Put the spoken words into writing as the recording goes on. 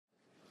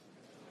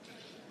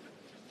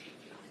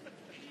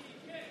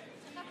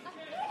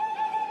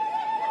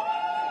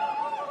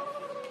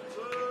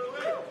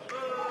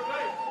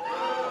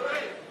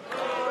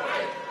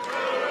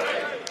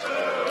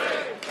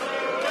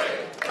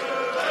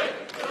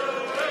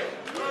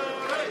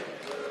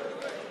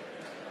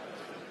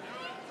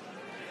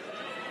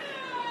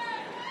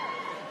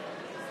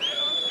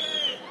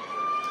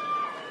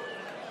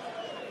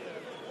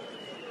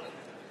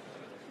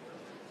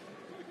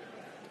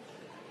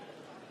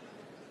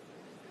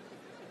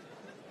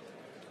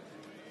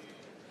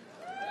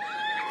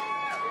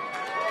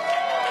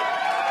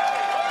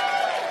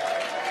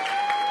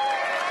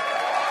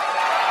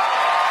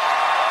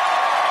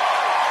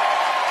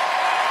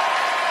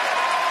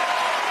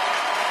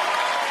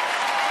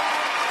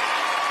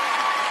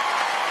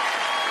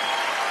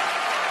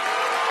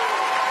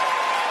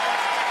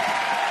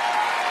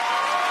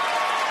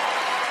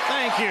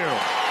you.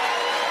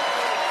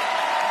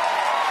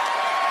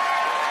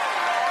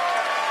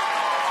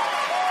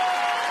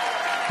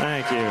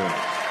 Thank you.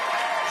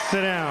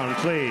 Sit down,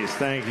 please.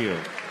 Thank you.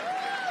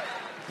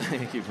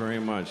 Thank you very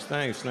much.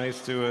 Thanks.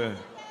 Nice to...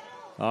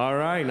 All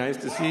right, nice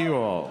to see you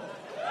all.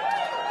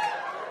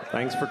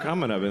 Thanks for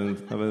coming. I've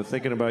been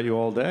thinking about you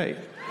all day.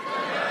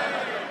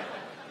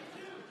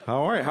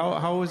 How are you?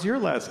 How was your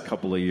last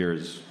couple of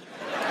years?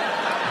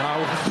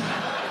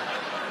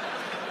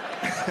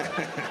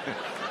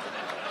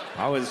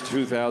 How was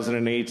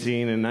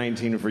 2018 and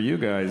 19 for you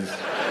guys?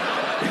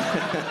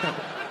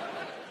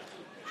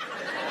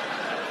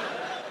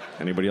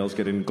 Anybody else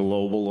get in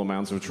global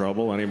amounts of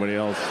trouble? Anybody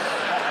else?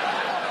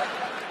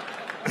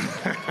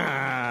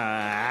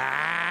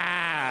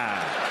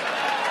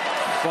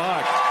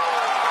 Fuck.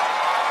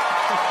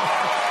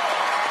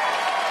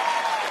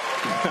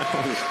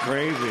 That was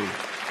crazy.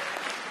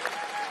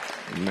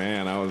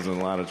 Man, I was in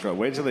a lot of trouble.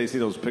 Wait till they see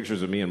those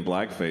pictures of me in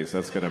blackface.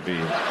 That's gonna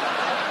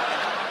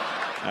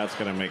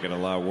make it a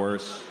lot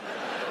worse.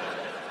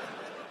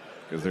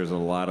 Because there's a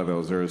lot of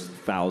those. There's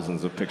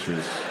thousands of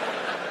pictures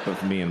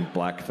of me in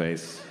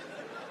blackface.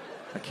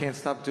 I can't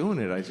stop doing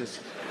it.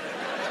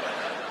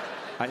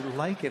 I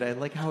like it. I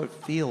like how it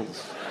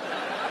feels.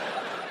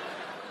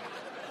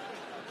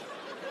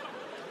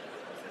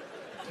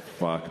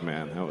 Fuck,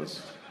 man, that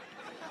was...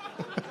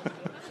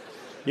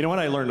 You know what?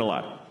 I learned a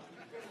lot.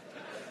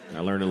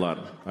 I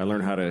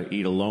learned how to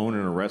eat alone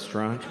in a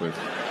restaurant with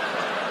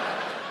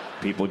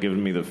people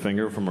giving me the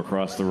finger from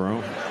across the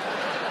room.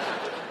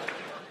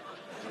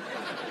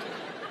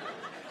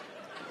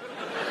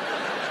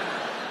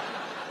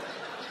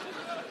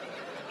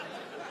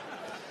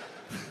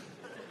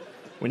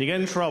 When you get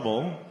in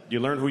trouble,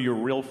 you learn who your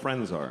real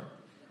friends are.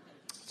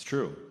 It's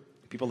true.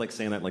 People like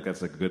saying that like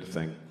that's a good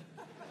thing.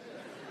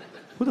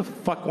 Who the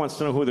fuck wants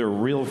to know who their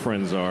real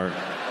friends are?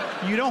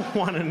 You don't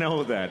want to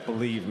know that,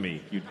 believe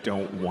me. You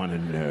don't want to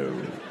know.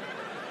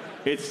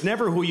 It's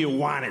never who you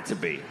want it to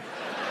be.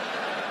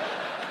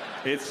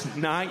 It's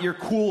not your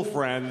cool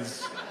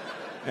friends,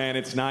 and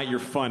it's not your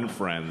fun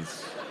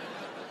friends.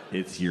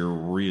 It's your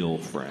real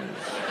friends.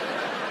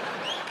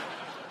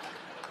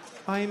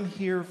 I'm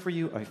here for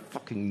you. I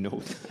fucking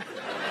know that.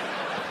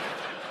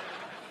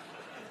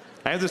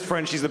 I have this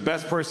friend, she's the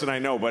best person I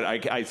know, but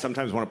I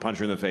sometimes want to punch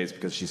her in the face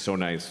because she's so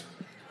nice.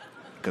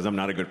 Because I'm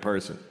not a good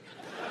person.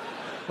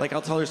 Like,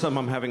 I'll tell her something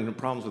I'm having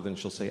problems with, and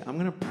she'll say, I'm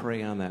going to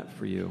pray on that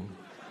for you.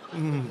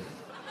 I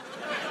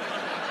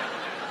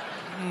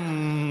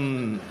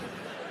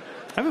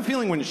have a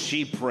feeling when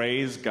she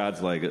prays,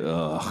 God's like,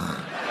 ugh.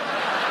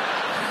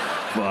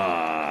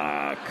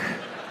 Fuck.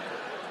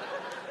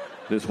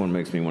 This one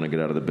makes me want to get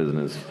out of the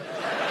business.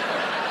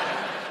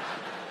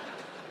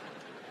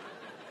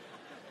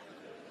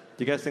 Do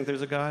you guys think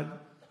there's a God?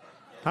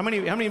 How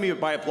many of you,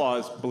 by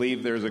applause,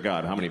 believe there's a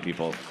God? How many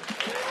people?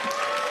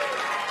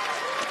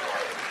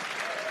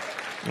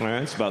 All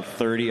right, it's about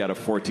 30 out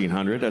of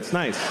 1,400. That's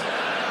nice.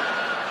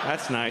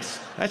 That's nice.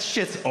 That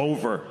shit's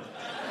over.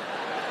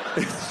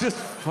 It's just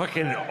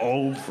fucking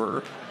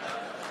over.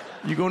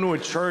 You go to a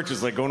church,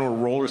 it's like going to a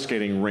roller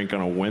skating rink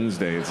on a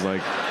Wednesday. It's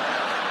like,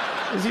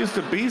 this used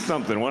to be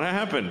something. What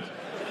happened?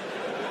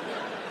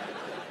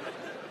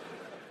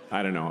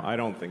 I don't know. I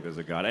don't think there's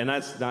a God. And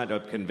that's not a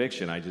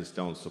conviction. I just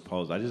don't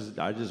suppose. I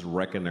just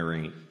reckon there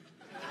ain't.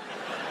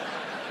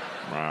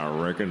 I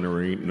reckon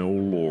there ain't no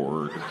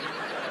Lord.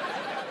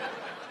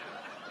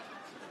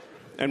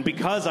 And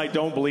because I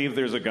don't believe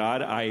there's a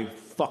God, I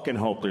fucking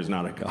hope there's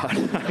not a God.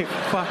 I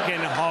fucking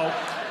hope.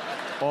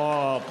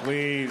 Oh,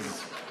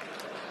 please.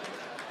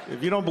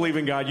 If you don't believe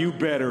in God, you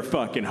better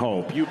fucking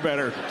hope. You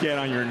better get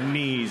on your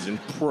knees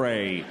and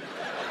pray.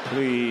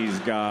 Please,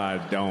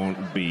 God,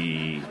 don't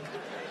be.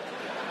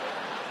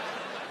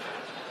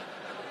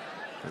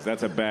 Because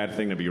that's a bad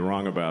thing to be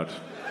wrong about.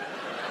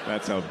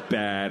 That's a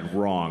bad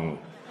wrong.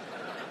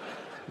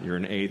 You're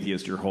an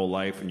atheist your whole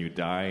life and you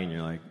die and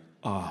you're like,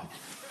 oh,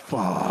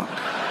 fuck.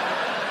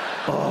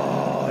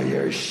 Oh,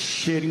 you're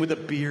shitting with a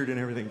beard and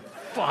everything.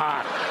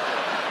 Fuck.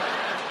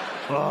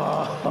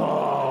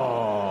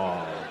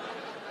 Oh.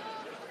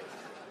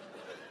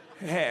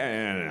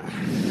 Yeah,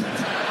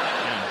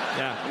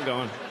 I'm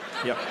going.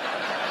 Yep.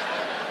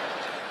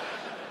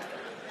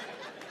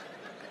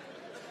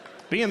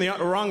 Being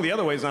wrong the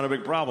other way is not a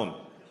big problem.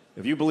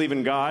 If you believe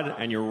in God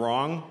and you're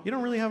wrong, you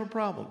don't really have a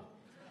problem.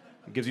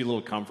 It gives you a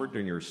little comfort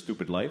during your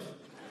stupid life.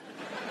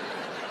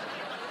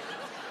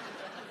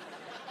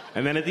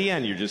 And then at the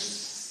end, you're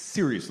just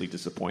seriously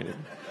disappointed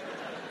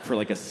for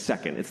like a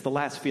second. It's the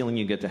last feeling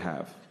you get to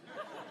have.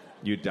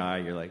 You die,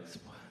 you're like,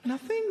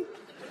 nothing?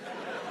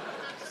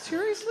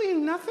 Seriously,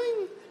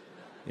 nothing?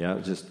 Yeah,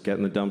 just get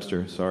in the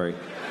dumpster, sorry.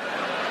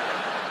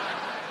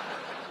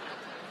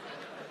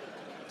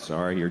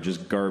 Sorry, you're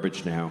just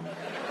garbage now.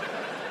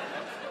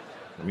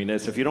 I mean,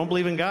 if you don't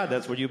believe in God,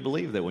 that's what you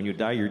believe, that when you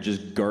die, you're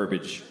just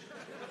garbage.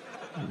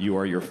 You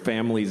are your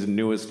family's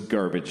newest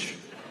garbage.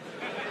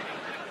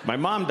 My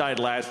mom died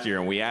last year,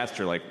 and we asked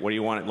her, like, what do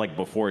you want? Like,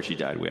 before she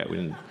died, we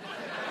didn't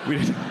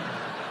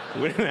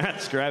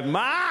ask her,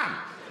 Mom!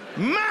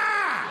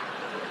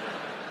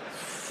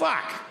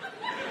 fuck?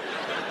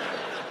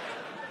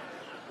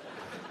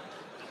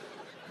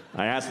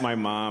 I asked my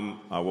mom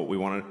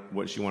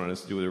what she wanted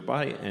us to do with her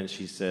body, and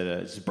she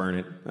said, just burn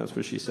it. That's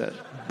what she said.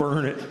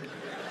 Burn it.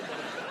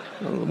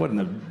 What, in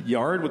the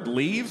yard with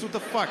leaves? What the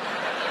fuck?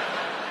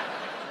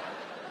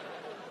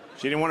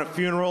 She didn't want a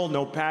funeral,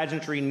 no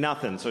pageantry,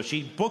 nothing. So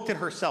she booked it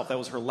herself. That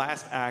was her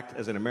last act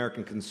as an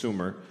American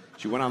consumer.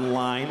 She went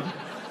online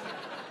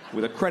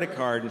with a credit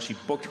card, and she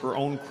booked her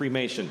own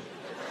cremation.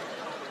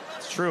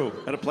 It's true.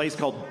 At a place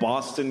called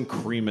Boston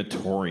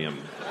Crematorium.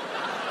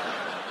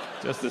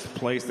 Just this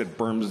place that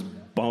burns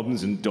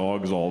bums and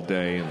dogs all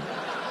day. And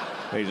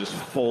they just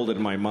folded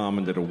my mom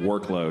and did a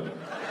workload.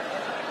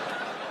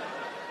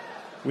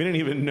 We didn't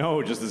even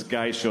know, just this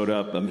guy showed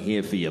up. I'm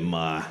here for you,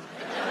 Ma.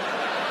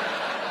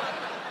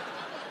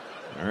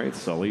 All right,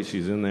 Sully,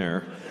 she's in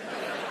there.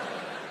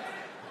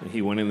 And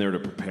he went in there to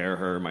prepare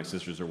her. My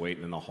sisters are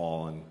waiting in the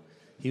hall, and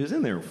he was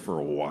in there for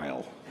a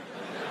while.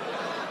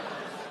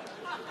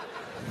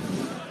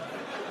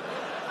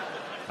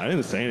 I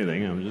didn't say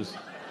anything. I'm just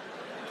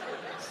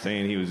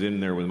saying he was in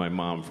there with my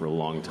mom for a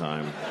long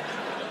time.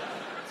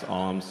 That's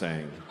all I'm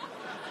saying.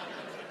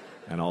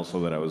 And also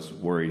that I was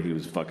worried he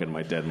was fucking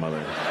my dead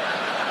mother.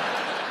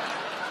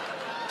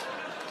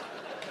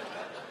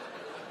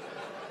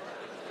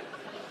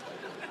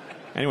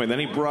 Anyway, then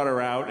he brought her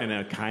out in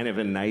a kind of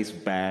a nice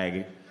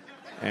bag,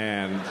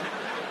 and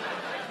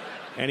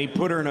he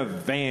put her in a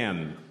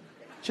van.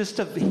 Just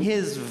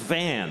his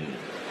van.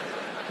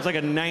 It was like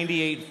a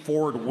 98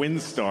 Ford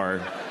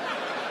Windstar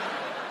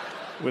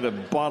with a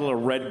bottle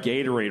of red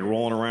Gatorade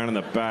rolling around in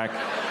the back.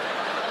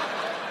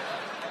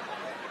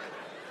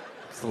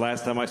 It's the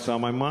last time I saw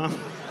my mom.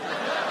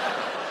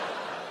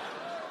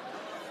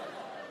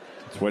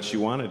 It's what she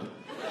wanted.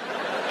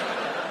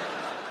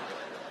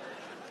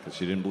 Because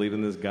she didn't believe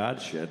in this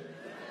God shit.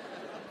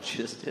 She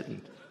just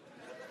didn't.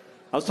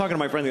 I was talking to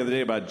my friend the other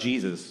day about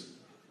Jesus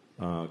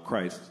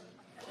Christ.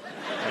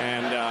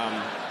 And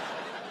I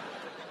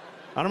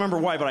don't remember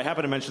why, but I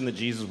happened to mention that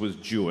Jesus was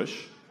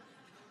Jewish.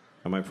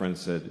 And my friend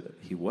said,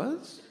 he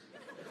was?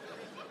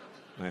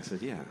 And I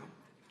said, yeah,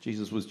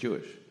 Jesus was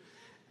Jewish.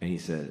 And he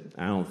said,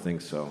 I don't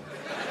think so.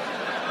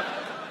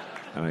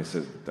 And I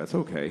said, that's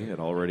okay. It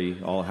already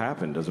all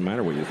happened. Doesn't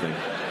matter what you think.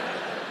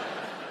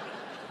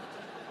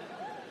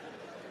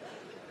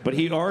 But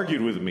he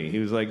argued with me. He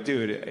was like,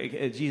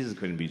 dude, Jesus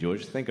couldn't be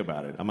Jewish. Think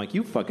about it. I'm like,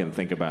 you fucking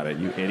think about it,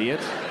 you idiot.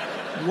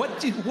 What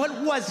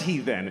was he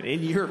then?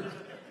 What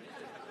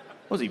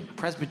was he,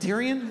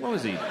 Presbyterian? What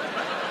was he?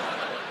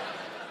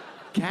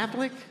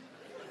 Catholic?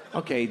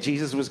 Okay,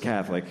 Jesus was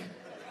Catholic.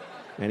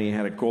 And he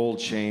had a gold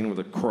chain with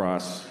a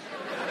cross.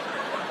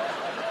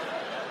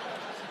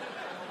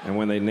 And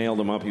when they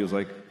nailed him up, he was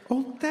like,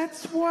 oh,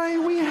 that's why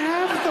we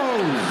have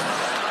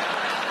those.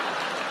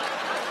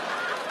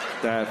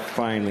 That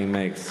finally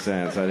makes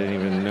sense. I didn't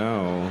even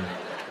know.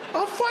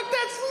 Oh, fuck,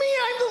 that's me.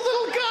 I'm the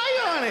little guy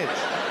on it.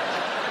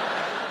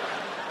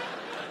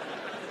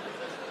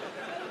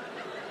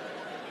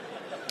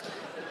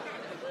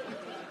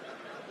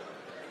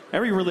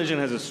 Every religion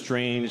has a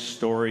strange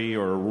story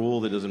or a rule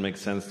that doesn't make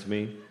sense to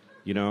me.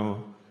 You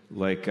know?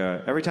 Like,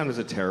 every time there's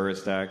a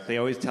terrorist act, they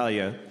always tell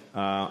you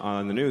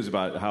on the news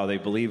about how they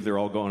believe they're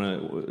all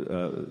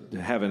going to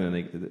heaven,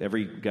 and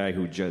every guy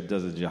who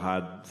does a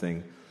jihad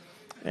thing,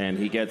 and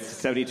he gets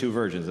 72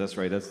 virgins. That's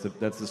right. That's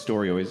the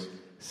story always.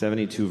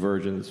 72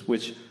 virgins.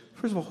 Which,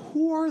 first of all,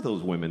 who are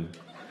those women?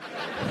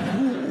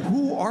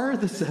 Who are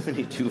the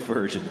 72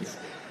 virgins?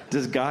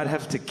 Does God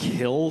have to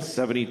kill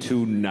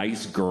 72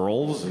 nice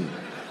girls? And,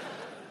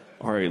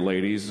 all right,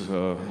 ladies.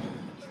 The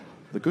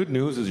good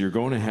news is you're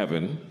going to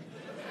heaven.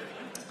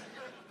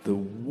 The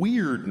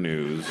weird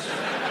news.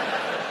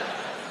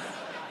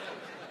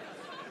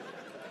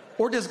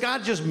 Or does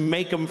God just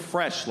make them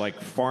fresh like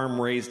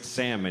farm-raised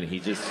salmon? He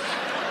just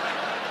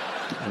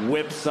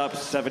whips up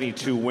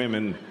 72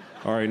 women.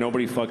 All right,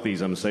 nobody fuck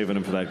these. I'm saving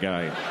them for that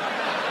guy.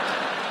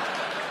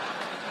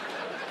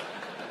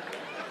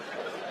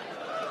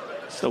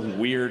 It's a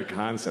weird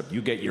concept.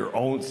 You get your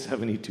own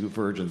 72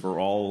 virgins for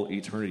all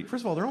eternity.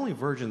 First of all, they're only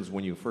virgins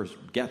when you first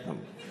get them.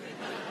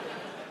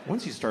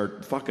 Once you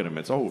start fucking them,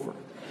 it's over.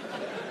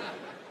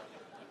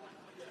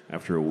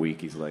 After a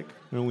week, he's like,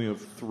 I only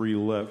have 3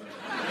 left.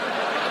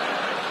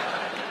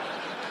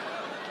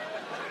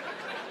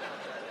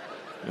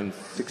 And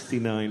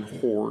 69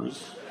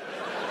 whores.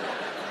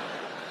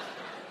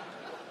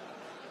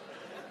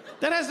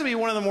 That has to be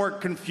one of the more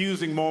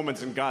confusing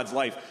moments in God's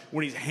life,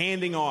 when he's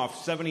handing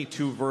off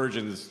 72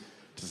 virgins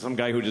to some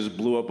guy who just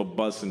blew up a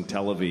bus in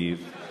Tel Aviv.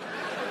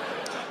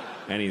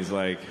 And he's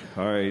like,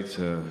 all right,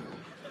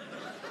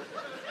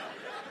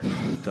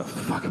 what the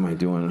fuck am I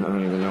doing? I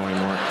don't even know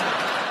anymore.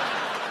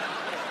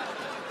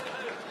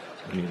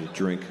 I need a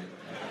drink.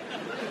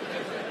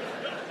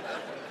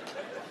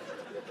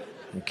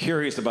 I'm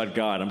curious about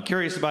God. I'm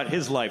curious about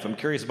his life. I'm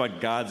curious about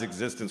God's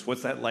existence.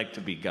 What's that like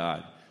to be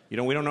God? You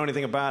know, we don't know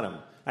anything about him.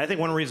 I think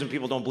one reason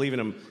people don't believe in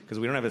him because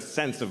we don't have a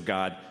sense of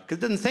God, because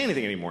it doesn't say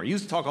anything anymore. He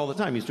used to talk all the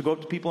time. He used to go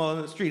up to people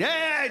on the street.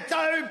 Hey,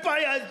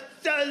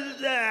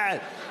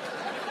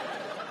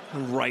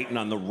 writing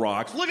on the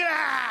rocks. Look at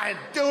that!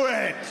 Do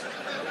it!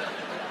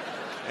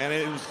 And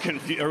it was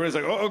confused. Everybody's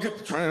like, oh, okay,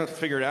 trying to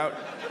figure it out.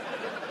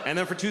 And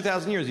then for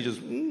 2,000 years, he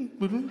just,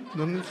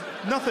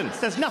 nothing,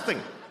 says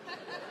nothing.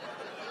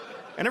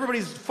 And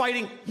everybody's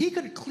fighting. He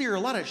could clear a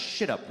lot of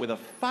shit up with a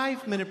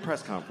 5-minute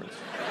press conference.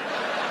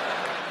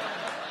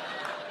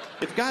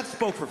 If God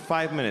spoke for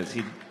 5 minutes,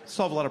 he'd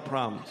solve a lot of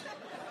problems.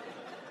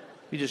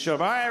 He just showed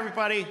up, all right,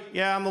 everybody,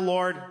 yeah, I'm the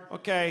Lord,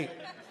 okay.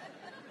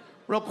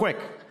 Real quick.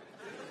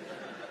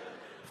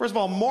 First of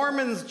all,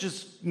 Mormons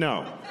just,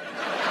 no.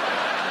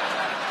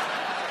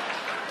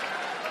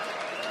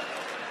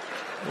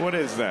 What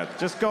is that?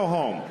 Just go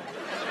home.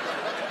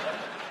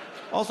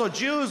 Also,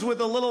 Jews with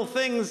the little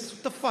things,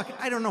 what the fuck?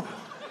 I don't know.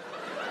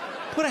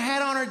 Put a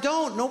hat on or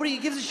don't. Nobody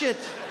gives a shit.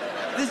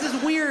 This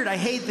is weird. I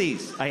hate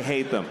these. I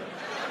hate them.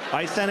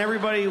 I send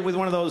everybody with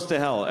one of those to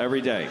hell every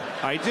day.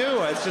 I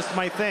do. It's just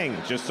my thing.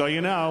 Just so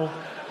you know.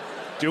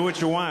 Do what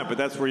you want, but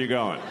that's where you're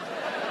going.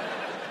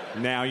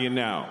 Now you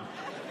know.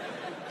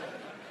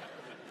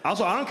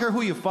 Also, I don't care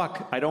who you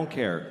fuck. I don't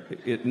care.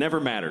 It never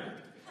mattered.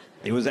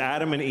 It was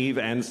Adam and Eve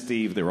and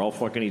Steve. They were all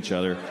fucking each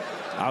other.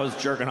 I was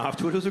jerking off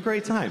to it. It was a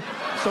great time.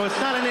 So it's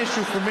not an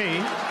issue for me.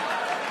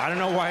 I don't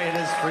know why it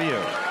is for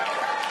you.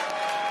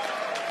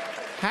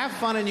 Have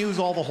fun and use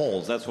all the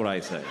holes. That's what I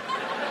say.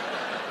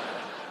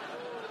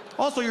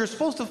 Also, you're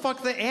supposed to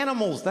fuck the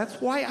animals. That's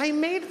why I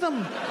made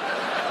them.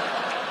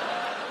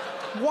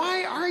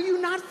 Why are you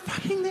not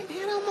fucking the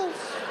animals?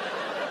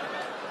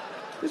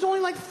 There's only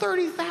like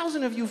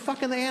 30,000 of you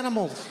fucking the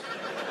animals.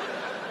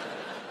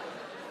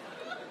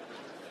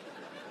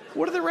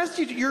 What are the rest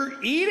of you?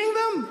 You're eating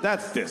them?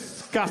 That's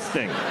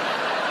disgusting.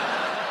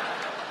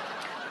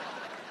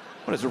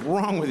 What is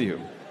wrong with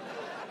you?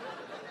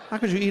 How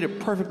could you eat a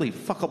perfectly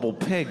fuckable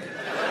pig?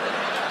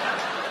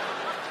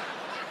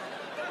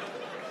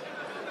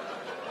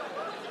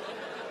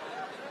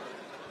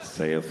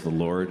 Saith the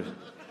Lord.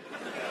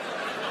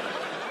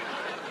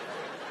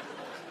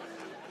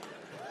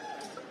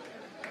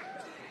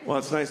 Well,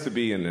 it's nice to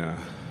be in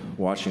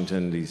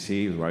Washington,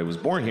 D.C., where I was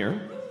born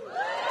here.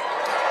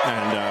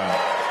 And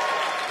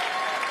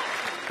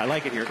I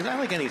like it here, because I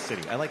like any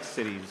city. I like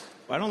cities.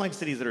 I don't like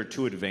cities that are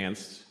too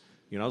advanced.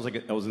 You know,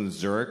 I was in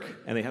Zurich,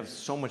 and they have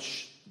so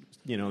much,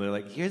 you know, they're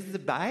like, here's the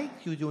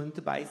bike, you want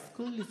the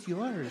bicycle, it's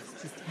yours.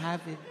 Just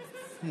have it,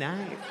 it's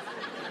nice.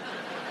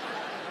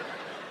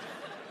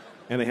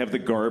 And they have the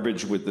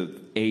garbage with the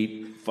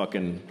 8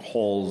 fucking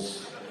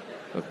holes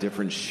of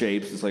different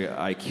shapes. It's like an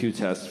IQ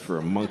test for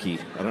a monkey.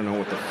 I don't know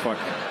what the fuck.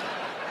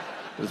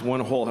 This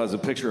one hole has a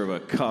picture of a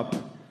cup,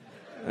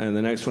 and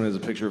the next one has a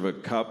picture of a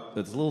cup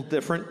that's a little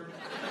different.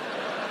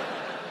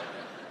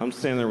 I'm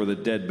standing there with a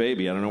dead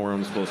baby. I don't know where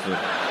I'm supposed to...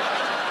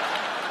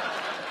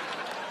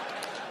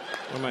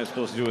 What am I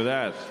supposed to do with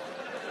that?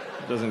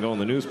 It doesn't go in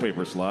the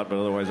newspaper slot, but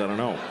otherwise I don't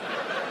know.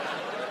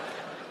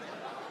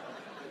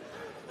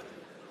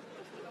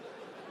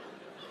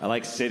 I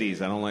like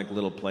cities. I don't like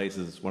little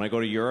places. When I go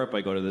to Europe,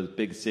 I go to the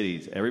big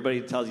cities.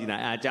 Everybody tells you,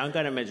 don't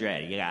go to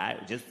Madrid.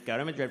 Just go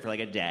to Madrid for like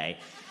a day.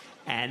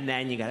 And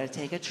then you got to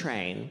take a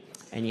train.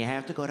 And you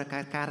have to go to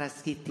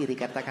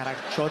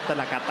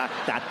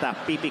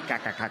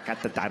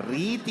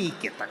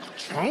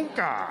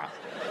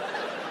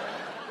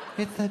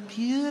It's a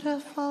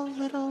beautiful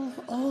little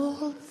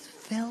old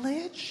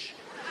village.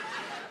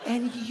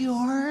 And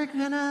you're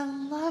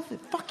gonna love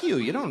it. Fuck you,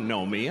 you don't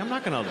know me. I'm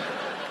not gonna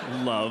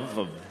love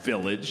a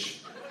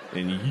village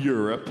in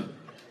Europe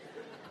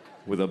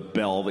with a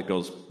bell that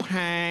goes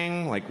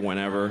pang, like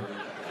whenever.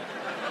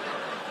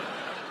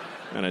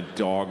 And a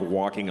dog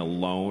walking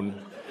alone.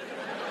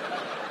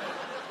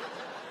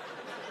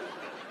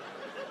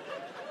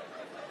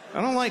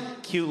 I don't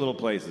like cute little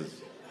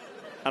places.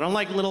 I don't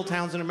like little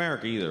towns in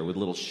America either, with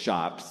little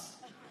shops.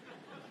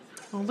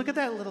 Oh, look at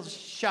that little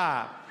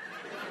shop.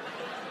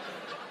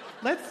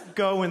 Let's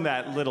go in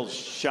that little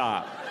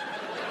shop.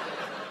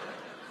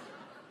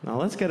 Now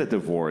let's get a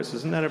divorce.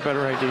 Isn't that a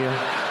better idea?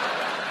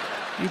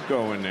 You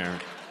go in there.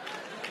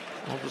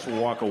 I'll just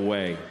walk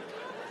away.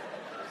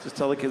 Just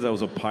tell the kids I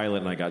was a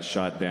pilot and I got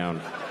shot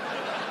down.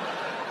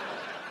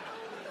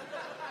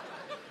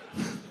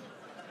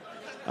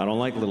 I don't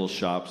like little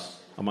shops.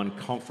 I'm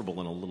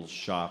uncomfortable in a little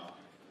shop.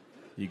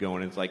 You go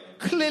in and it's like,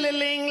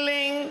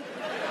 clill-a-ling-ling,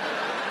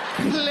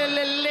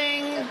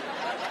 clill-a-ling.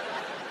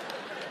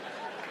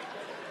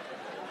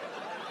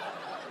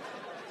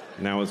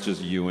 Now it's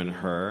just you and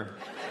her.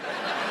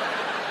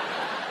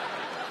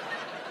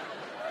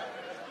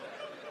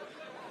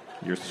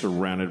 You're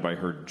surrounded by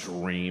her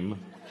dream.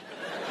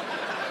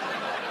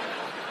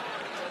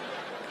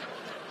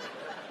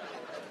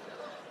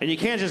 And you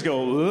can't just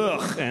go,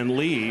 ugh, and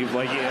leave.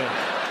 Like,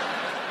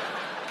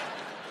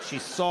 she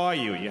saw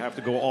you. You have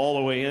to go all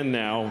the way in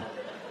now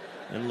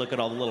and look at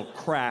all the little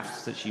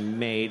crafts that she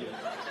made.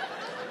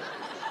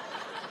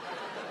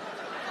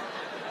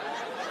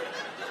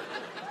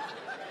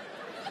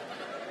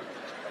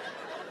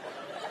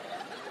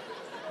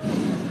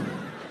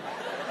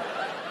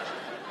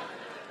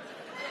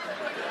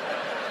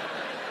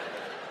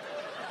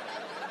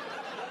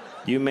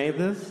 You made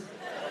this?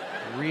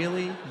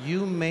 Really?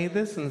 You made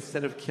this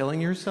instead of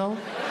killing yourself?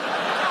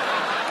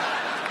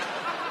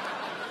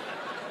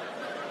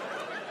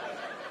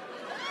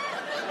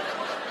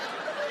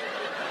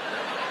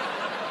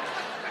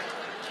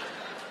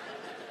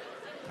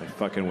 I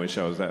fucking wish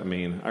I was that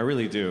mean. I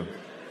really do.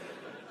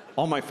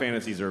 All my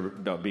fantasies are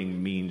about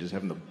being mean, just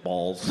having the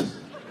balls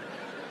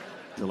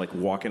to like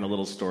walk in a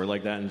little store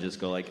like that and just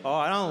go like, oh,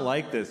 I don't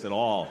like this at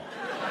all.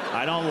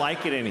 I don't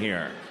like it in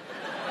here.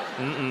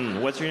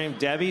 What's your name?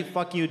 Debbie?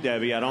 Fuck you,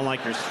 Debbie. I don't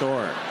like your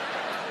store.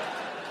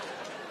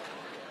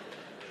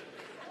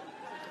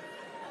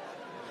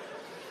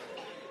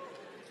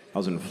 I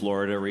was in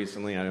Florida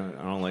recently. I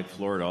don't like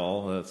Florida at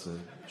all. That's a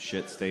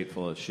shit state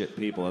full of shit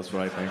people. That's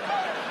what I think.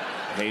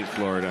 I hate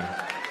Florida.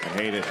 I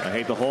hate it. I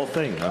hate the whole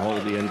thing.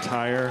 The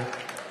entire...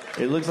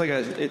 It looks like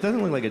it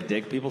doesn't look like a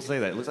dick. People say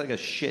that. It looks like a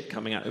shit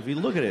coming out. If you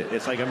look at it,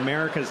 it's like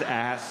America's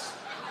ass.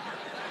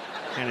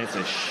 And it's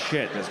a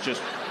shit that's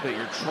just... that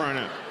you're trying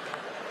to...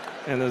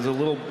 And there's a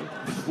little...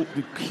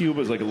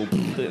 Cuba's like a little...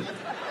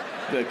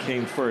 that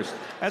came first.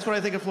 That's what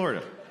I think of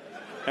Florida.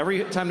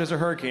 Every time there's a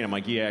hurricane, I'm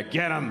like, yeah,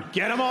 get them.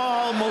 Get them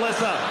all,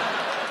 Melissa.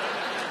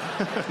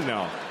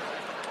 No.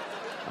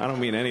 I don't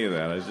mean any of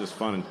that. It's just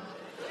fun.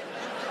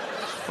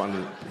 It's fun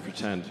to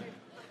pretend.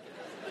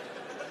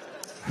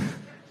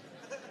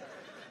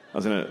 I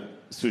was in a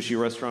sushi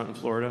restaurant in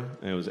Florida,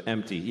 and it was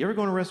empty. You ever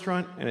go in a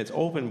restaurant, and it's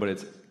open,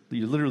 but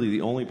you're literally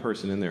the only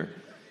person in there.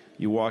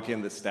 You walk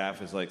in, the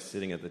staff is like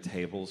sitting at the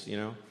tables, you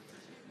know?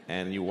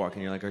 And you walk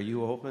in, you're like, are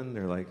you open?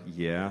 They're like,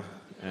 yeah.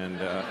 And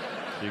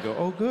you go,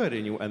 oh, good.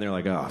 And they're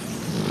like, oh,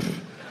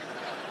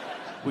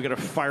 we gotta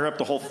fire up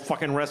the whole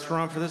fucking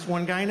restaurant for this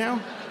one guy now?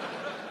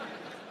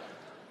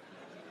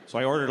 So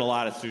I ordered a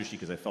lot of sushi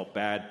because I felt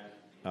bad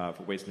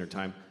for wasting their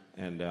time.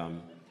 And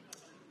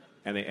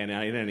I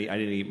didn't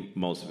eat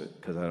most of it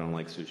because I don't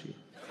like sushi.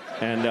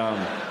 And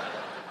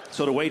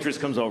so the waitress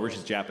comes over,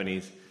 she's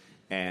Japanese,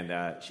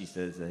 and she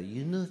says,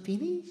 you know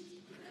Finnish?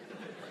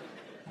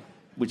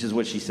 Which is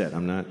what she said.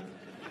 I'm not...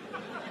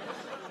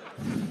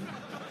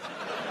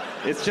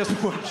 It's just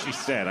what she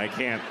said.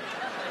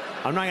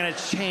 I'm not going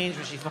to change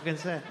what she fucking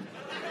said.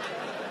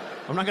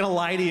 I'm not going to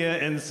lie to you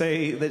and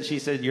say that she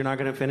said, you're not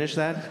going to finish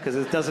that? Because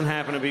it doesn't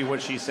happen to be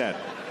what she said.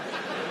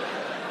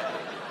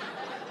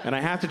 And I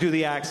have to do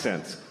the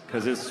accent,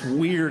 because it's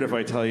weird if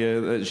I tell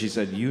you that she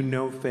said, you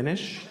know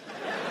Finnish?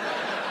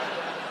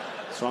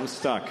 So I'm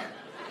stuck.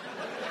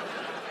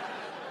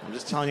 I'm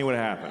just telling you what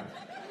happened.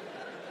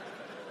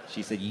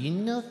 She said, you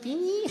know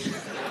Finnish?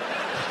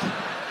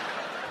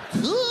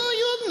 Do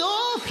you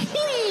know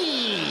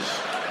Finnish?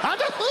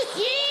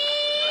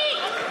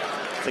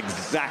 It's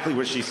exactly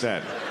what she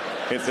said.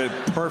 It's a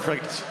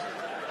perfect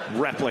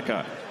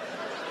replica.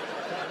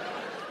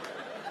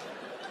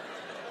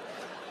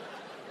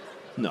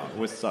 No, it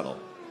was subtle.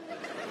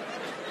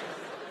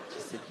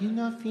 She said, you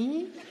know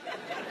Finnish?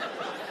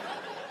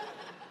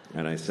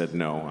 And I said,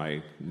 no,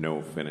 I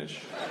know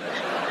Finnish.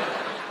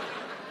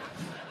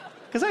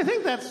 Because I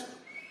think that's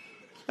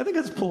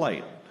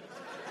polite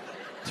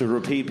to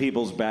repeat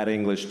people's bad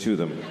English to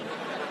them.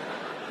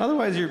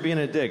 Otherwise, you're being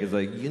a dick. It's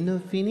like, you know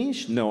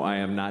Finnish? No, I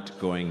am not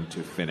going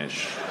to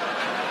finish.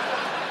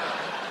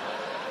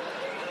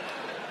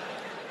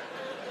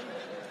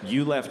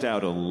 You left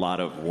out a lot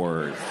of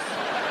words.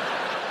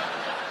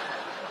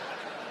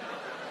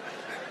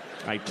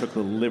 I took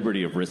the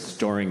liberty of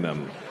restoring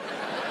them.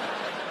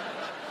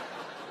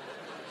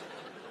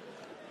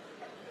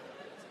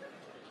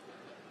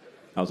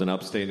 I was in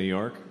upstate New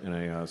York in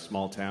a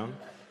small town,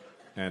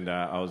 and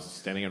I was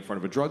standing in front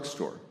of a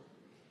drugstore.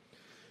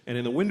 And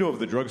in the window of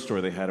the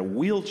drugstore, they had a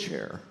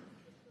wheelchair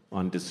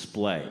on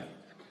display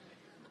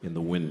in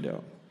the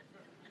window.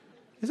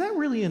 Is that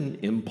really an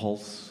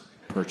impulse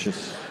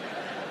purchase?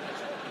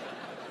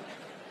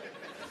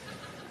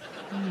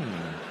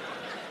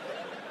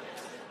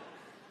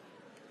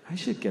 I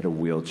should get a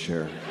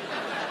wheelchair.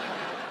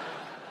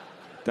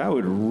 That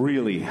would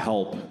really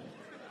help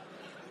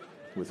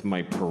with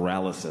my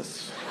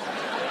paralysis.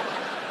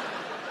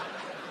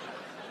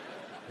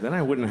 Then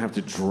I wouldn't have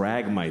to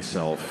drag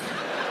myself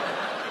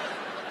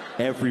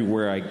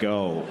everywhere I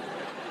go,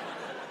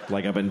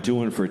 like I've been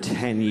doing for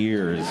 10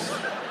 years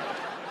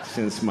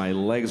since my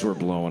legs were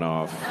blown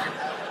off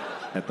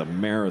at the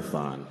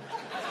marathon.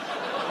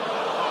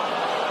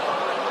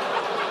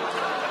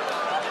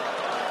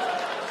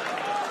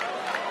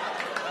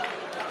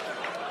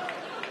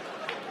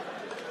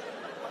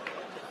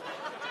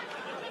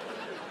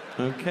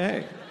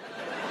 Okay.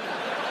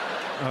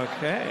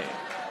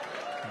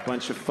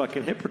 Bunch of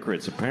fucking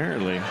hypocrites,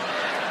 apparently.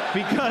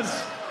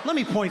 Because, let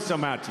me point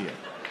some out to you.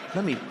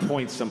 Let me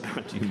point some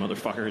out to you,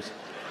 motherfuckers.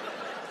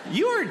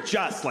 You were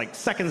just, like,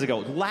 seconds ago,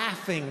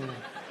 laughing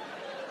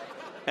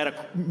at a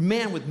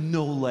man with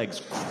no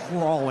legs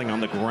crawling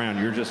on the ground.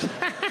 You're just...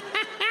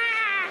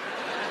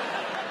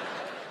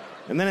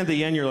 And then at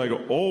the end, you're like,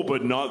 oh,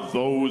 but not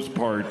those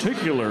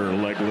particular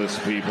legless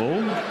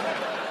people.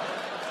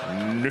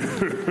 No.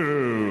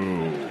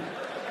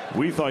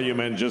 We thought you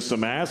meant just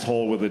some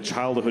asshole with a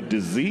childhood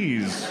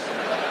disease.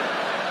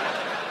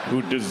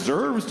 who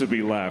deserves to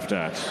be laughed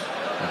at.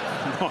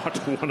 Not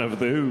one of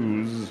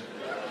those.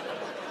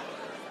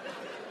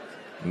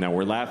 Now,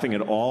 we're laughing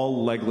at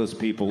all legless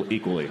people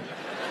equally.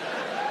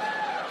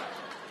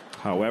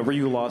 However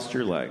you lost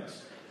your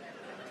legs.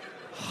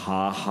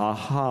 Ha ha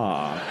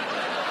ha.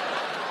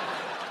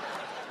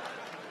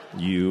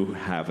 You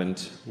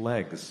haven't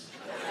legs.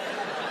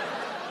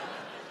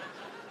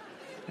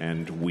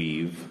 And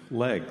we've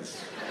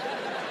legs.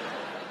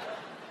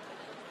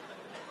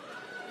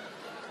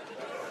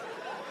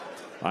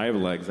 I have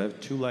legs. I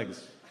have 2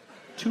 legs.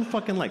 2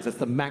 fucking legs. That's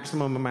the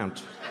maximum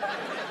amount.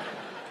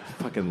 I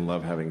fucking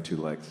love having 2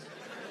 legs.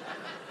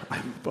 I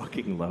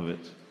fucking love it.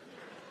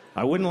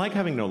 I wouldn't like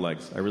having no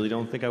legs. I really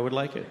don't think I would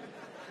like it.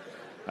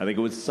 I think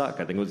it would suck.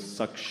 I think it would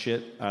suck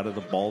shit out of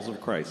the balls of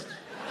Christ.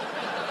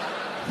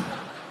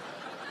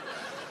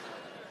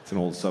 It's an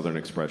old Southern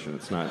expression.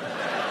 It's not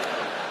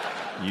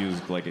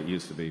used like it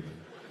used to be.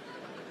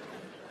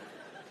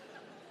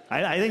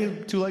 I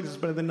think 2 legs is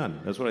better than none.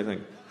 That's what I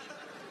think.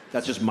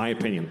 That's just my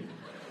opinion.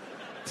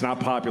 It's not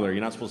popular.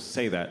 You're not supposed to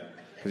say that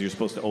because you're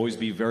supposed to always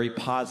be very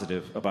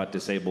positive about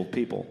disabled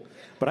people.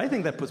 But I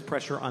think that puts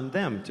pressure on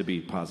them to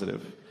be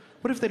positive.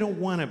 What if they don't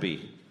want to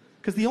be?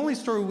 Because the only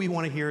story we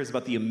want to hear is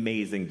about the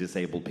amazing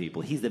disabled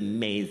people. He's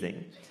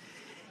amazing.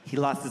 He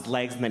lost his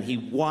legs and then he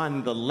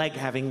won the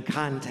leg-having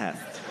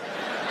contest.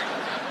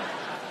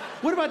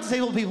 What about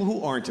disabled people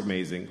who aren't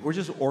amazing? Who are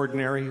just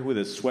ordinary with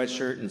a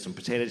sweatshirt and some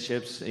potato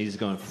chips and he's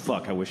going,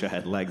 fuck, I wish I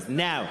had legs.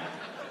 No,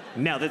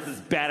 this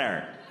is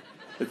better.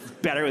 It's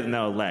better with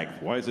no legs.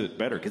 Why is it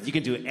better? Because you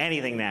can do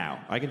anything now.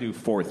 I can do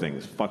 4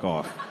 things. Fuck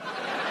off.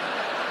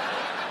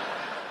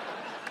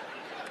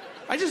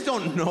 I just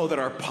don't know that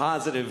our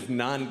positive,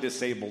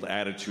 non-disabled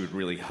attitude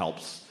really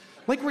helps.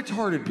 Like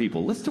retarded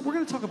people. We're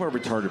going to talk about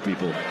retarded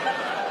people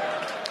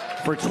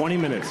for 20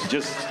 minutes.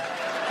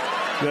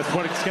 That's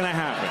what's going to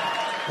happen.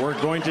 We're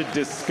going to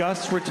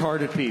discuss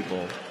retarded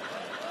people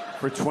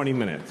for 20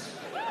 minutes.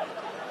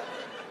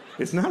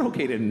 It's not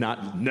okay to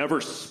never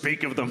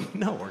speak of them.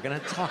 No, we're going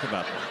to talk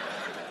about them.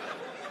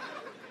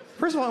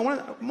 First of all, I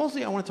want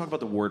to talk about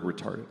the word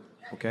retarded,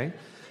 okay?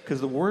 Because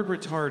the word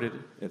retarded,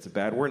 it's a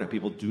bad word. Now,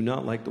 people do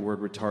not like the word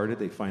retarded.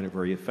 They find it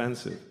very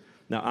offensive.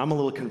 Now, I'm a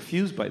little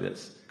confused by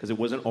this because it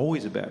wasn't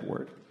always a bad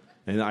word.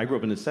 And I grew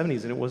up in the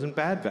 70s, and it wasn't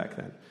bad back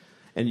then.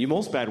 And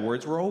most bad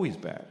words were always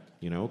bad.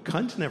 You know,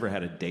 cunt never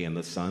had a day in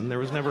the sun. There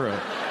was never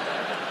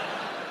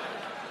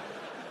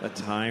a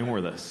time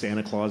where the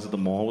Santa Claus at the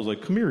mall was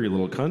like, come here, you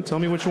little cunt. Tell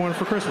me what you want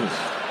for Christmas.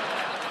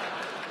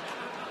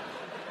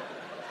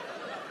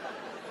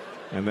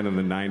 And then in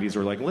the 90s,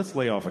 we're like, let's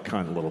lay off a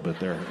cunt a little bit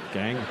there,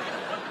 gang.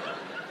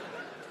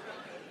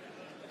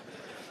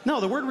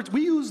 No,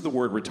 we used the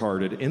word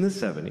retarded in the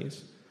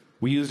 70s.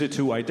 We used it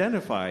to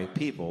identify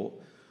people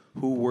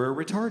who were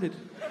retarded.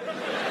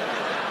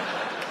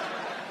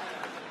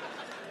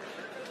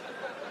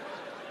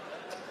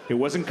 It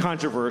wasn't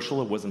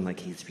controversial. It wasn't like,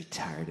 he's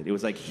retarded. It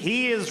was like,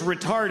 he is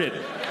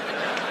retarded.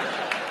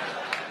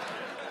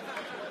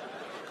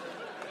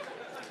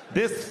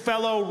 This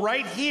fellow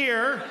right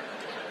here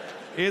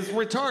is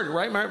retarded,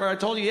 right? I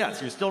told you,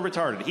 yes, you're still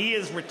retarded. He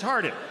is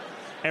retarded,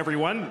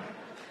 everyone.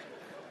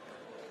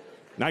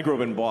 And I grew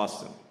up in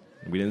Boston.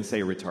 We didn't say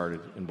retarded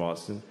in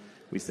Boston.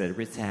 We said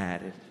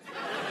retarded.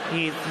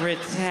 He's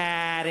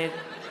retarded.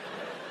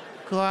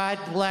 God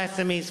bless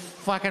him, he's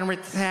fucking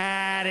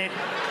retarded.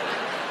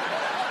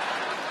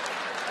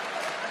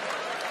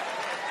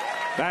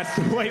 That's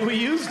the way we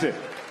used it.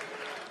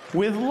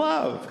 With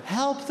love.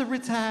 Help the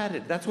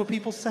retarded. That's what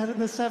people said in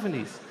the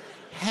 70s.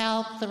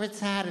 Help the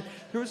retarded.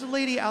 There was a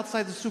lady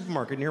outside the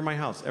supermarket near my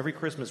house every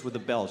Christmas with a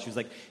bell. She was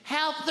like,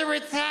 help the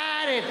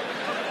retarded.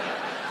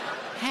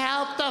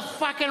 Help the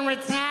fucking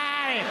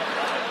retarded.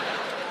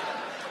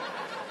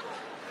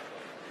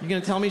 You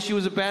gonna tell me she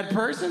was a bad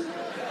person?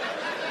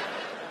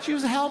 She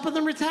was helping the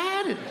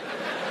retarded.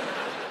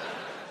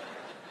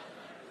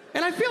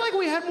 And I feel like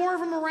we had more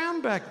of them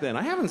around back then.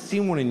 I haven't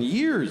seen one in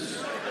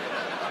years.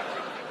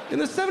 In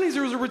the 70s,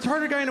 there was a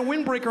retarded guy in a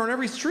windbreaker on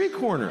every street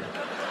corner.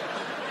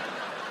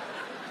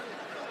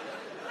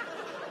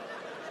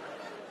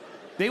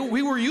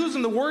 We were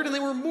using the word, and they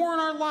were more in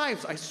our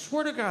lives. I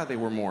swear to God, they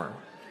were more.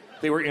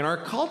 They were in our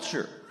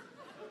culture.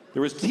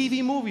 There was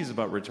TV movies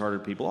about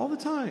retarded people all the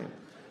time.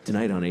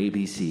 Tonight on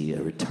ABC,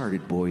 a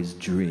retarded boy's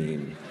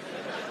dream.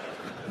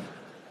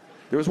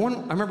 There was one,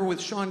 I remember with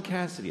Sean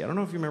Cassidy. I don't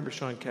know if you remember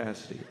Sean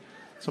Cassidy.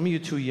 Some of you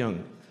too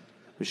young.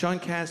 But Sean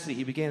Cassidy,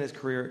 he began his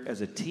career as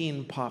a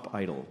teen pop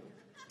idol.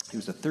 He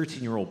was a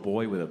 13-year-old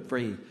boy with a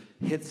very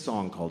hit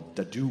song called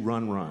Da Do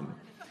Run Run.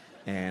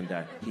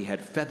 And he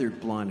had feathered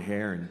blonde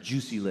hair and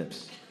juicy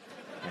lips.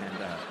 And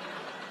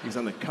he was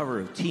on the cover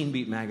of Teen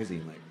Beat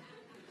magazine.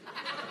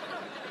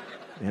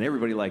 And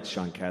everybody liked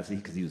Sean Cassidy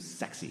because he was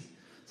sexy.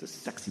 He's a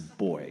sexy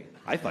boy.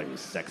 I thought he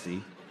was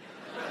sexy.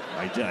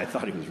 I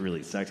thought he was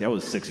really sexy. I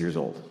was 6 years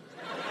old.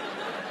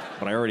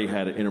 But I already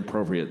had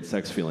inappropriate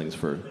sex feelings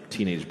for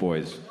teenage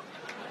boys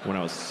when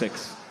I was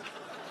 6.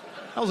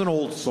 I was an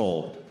old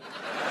soul.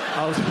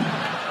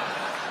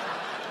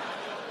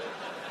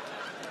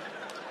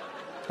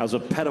 I I was a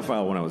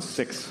pedophile when I was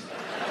 6.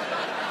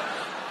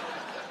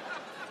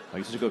 I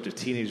used to go up to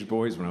teenage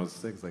boys when I was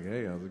 6, like,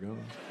 hey, how's it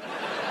going?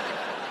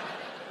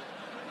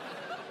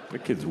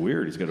 That kid's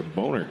weird. He's got a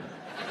boner.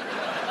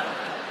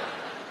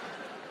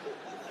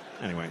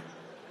 Anyway.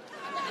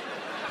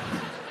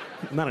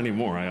 Not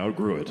anymore. I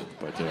outgrew it,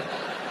 but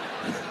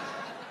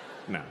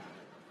no.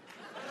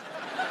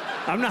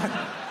 I'm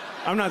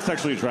not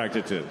sexually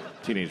attracted to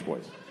teenage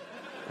boys.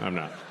 I'm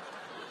not.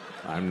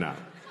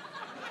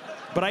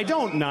 But I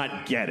don't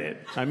not get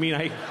it. I mean,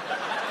 I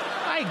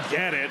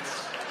get it.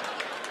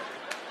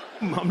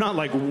 I'm not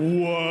like,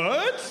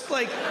 what?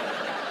 Like,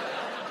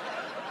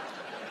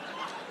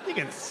 you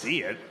can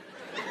see it.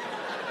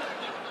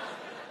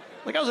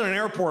 Like, I was in an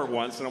airport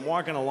once, and I'm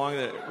walking along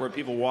where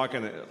people walk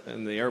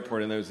in the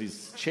airport, and there's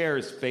these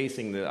chairs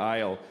facing the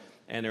aisle,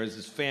 and there's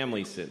this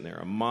family sitting there,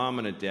 a mom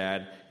and a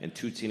dad and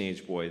 2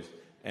 teenage boys,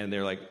 and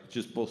they're like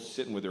just both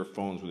sitting with their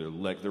phones with their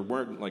legs. They're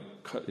wearing like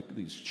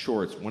these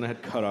shorts. One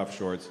had cut-off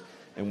shorts,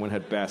 and one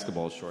had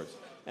basketball shorts.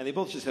 And they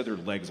both just had their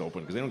legs open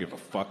because they don't give a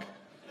fuck.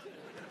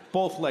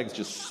 Both legs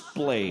just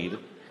splayed,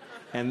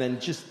 and then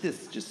just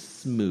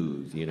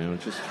smooth, you know,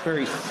 just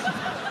very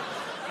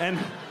and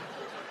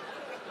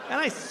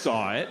I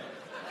saw it.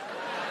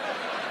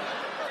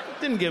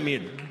 It didn't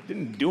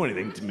do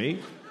anything to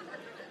me.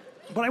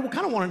 But I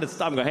kind of wanted to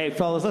stop and go, hey,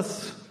 fellas,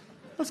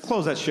 let's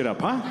close that shit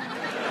up, huh?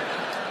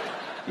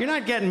 You're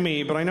not getting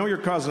me, but I know you're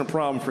causing a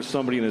problem for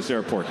somebody in this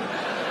airport.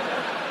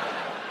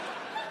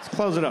 Let's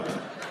close it up.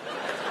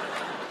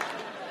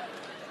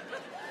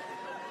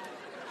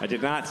 I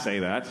did not say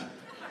that.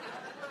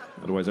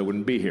 Otherwise, I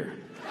wouldn't be here.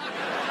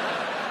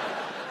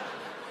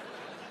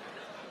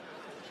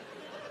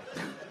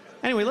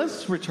 Anyway,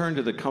 let's return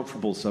to the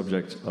comfortable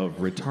subject of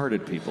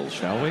retarded people,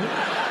 shall we?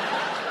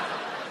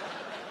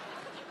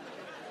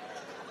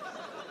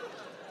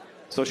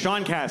 So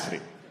Sean Cassidy.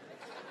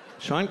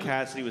 Sean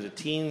Cassidy was a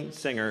teen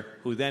singer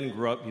who then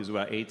grew up. He was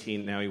about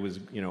 18. Now he was,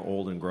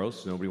 old and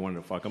gross. Nobody wanted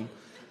to fuck him.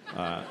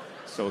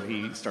 So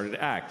he started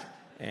to act.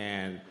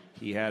 And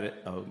he had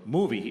a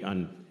movie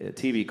on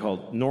TV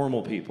called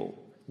Normal People,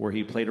 where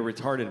he played a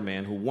retarded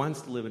man who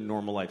wants to live a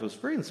normal life. It was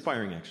very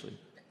inspiring, actually.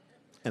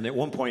 And at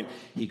one point,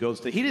 he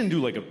didn't do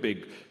like a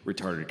big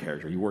retarded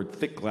character. He wore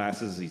thick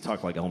glasses. He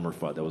talked like Elmer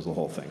Fudd. That was the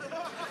whole thing.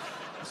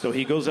 So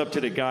he goes up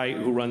to the guy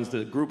who runs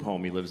the group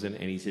home he lives in,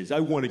 and he says,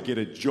 I want to get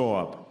a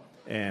job.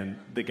 And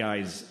the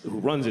guys who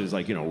runs it is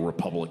like,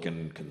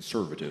 Republican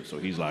conservative. So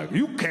he's like,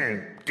 you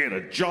can't get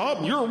a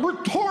job. You're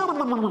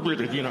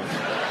retarded,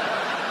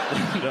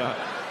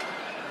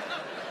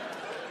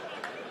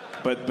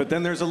 And, But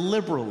then there's a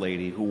liberal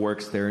lady who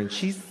works there, and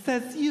she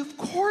says, of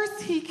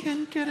course he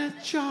can get a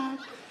job.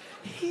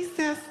 He's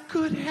as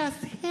good as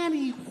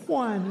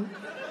anyone.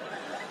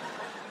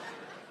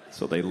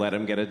 So they let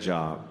him get a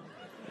job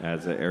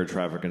as an air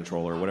traffic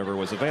controller, whatever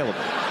was available.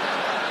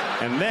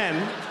 And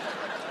then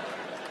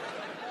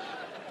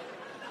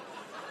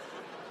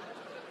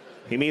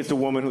he meets a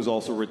woman who's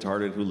also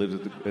retarded who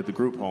lives at the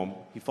group home.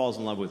 He falls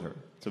in love with her.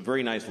 It's a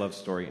very nice love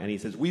story. And he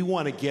says, we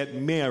want to get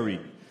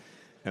married.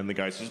 And the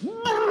guy says,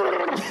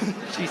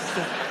 she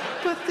said,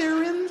 but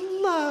they're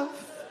in love.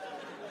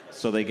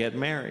 So they get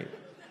married.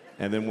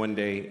 And then one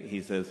day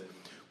he says,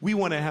 we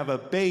want to have a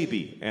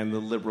baby. And the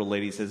liberal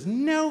lady says,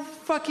 no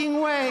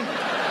fucking way.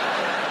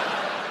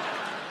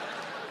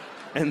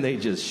 And they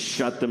just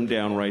shut them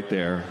down right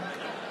there.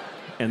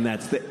 And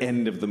that's the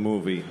end of the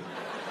movie.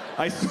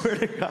 I swear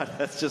to God,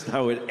 that's just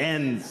how it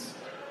ends.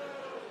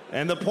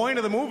 And the point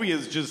of the movie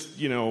is just,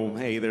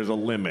 hey, there's a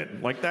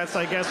limit. Like, that's,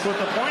 I guess, what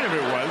the point of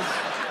it was.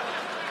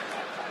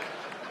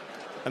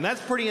 And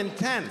that's pretty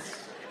intense.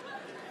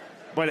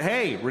 But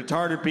hey,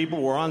 retarded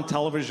people were on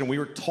television. We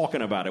were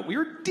talking about it. We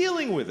were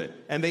dealing with it.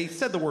 And they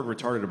said the word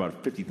retarded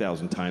about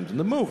 50,000 times in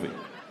the movie.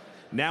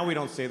 Now we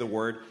don't say the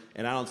word,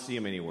 and I don't see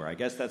them anywhere. I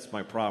guess that's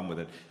my problem with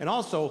it. And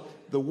also,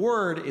 the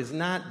word is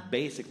not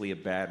basically a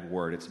bad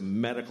word. It's a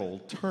medical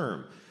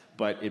term.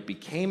 But it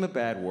became a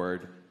bad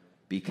word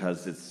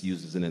because it's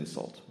used as an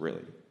insult,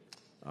 really.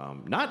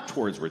 Not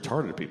towards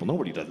retarded people.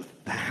 Nobody does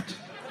that.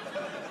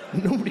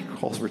 Nobody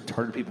calls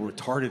retarded people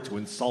retarded to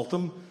insult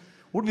them.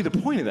 What would be the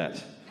point of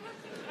that?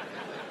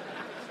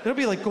 It would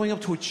be like going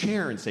up to a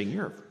chair and saying,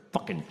 you're a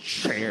fucking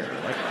chair.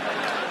 Like,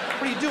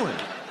 what are you doing?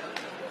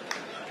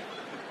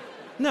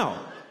 No.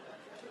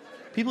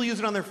 People use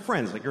it on their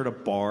friends. Like, you're at a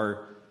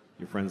bar.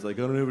 Your friend's like,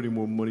 I don't have any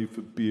more money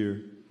for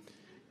beer.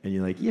 And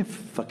you're like, you're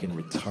fucking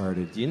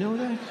retarded. Do you know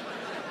that?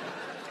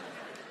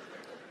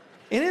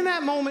 And in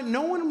that moment,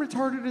 no one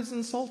retarded is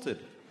insulted.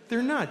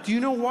 They're not. Do you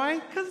know why?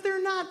 Because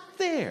they're not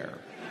there.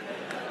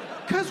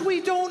 Because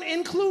we don't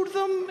include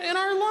them in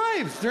our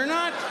lives. They're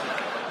not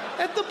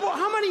at the bar.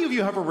 How many of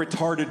you have a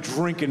retarded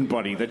drinking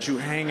buddy that you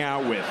hang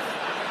out with?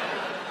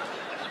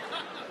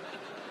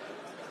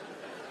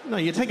 No,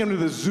 you take them to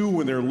the zoo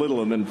when they're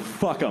little and then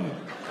fuck them.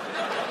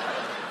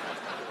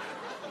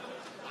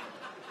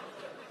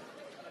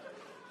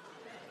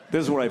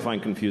 This is what I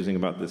find confusing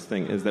about this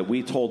thing, is that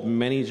we told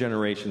many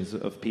generations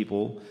of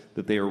people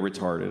that they are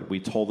retarded. We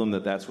told them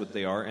that that's what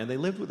they are, and they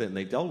lived with it, and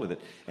they dealt with it.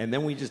 And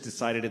then we just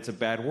decided it's a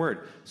bad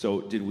word.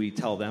 So did we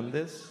tell them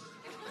this?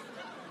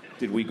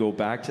 Did we go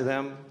back to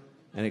them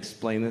and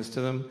explain this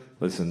to them?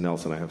 Listen,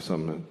 Nelson, I have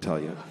something to tell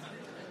you.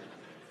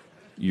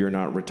 You're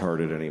not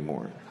retarded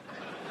anymore.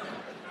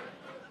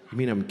 You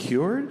mean I'm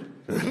cured?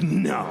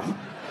 No.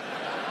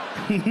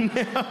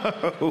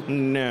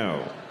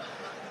 No.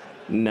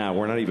 No,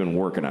 we're not even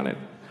working on it.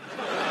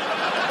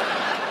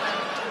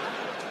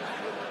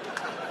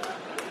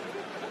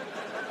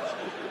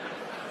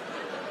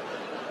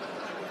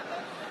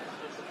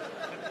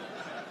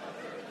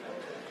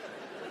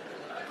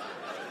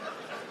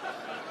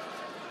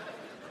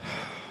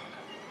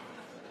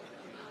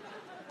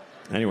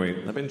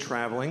 Anyway, I've been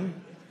traveling.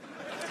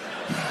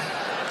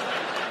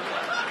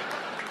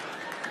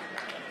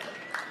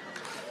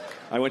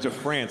 I went to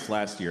France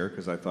last year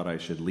because I thought I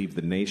should leave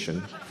the nation.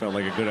 Felt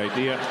like a good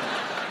idea.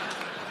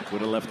 Would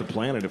have left the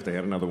planet if they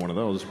had another one of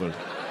those, but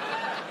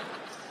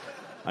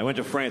I went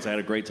to France. I had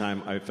a great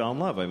time. I fell in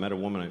love. I met a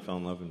woman. I fell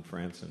in love in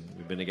France, and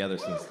we've been together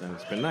since then.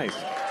 It's been nice.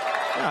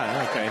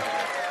 Yeah, okay.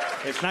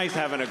 It's nice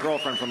having a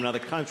girlfriend from another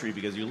country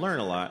because you learn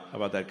a lot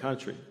about that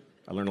country.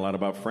 I learned a lot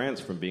about France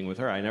from being with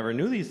her. I never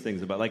knew these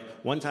things about, like,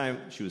 one time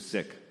she was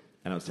sick,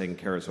 and I was taking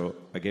care of her, so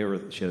I gave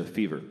her, she had a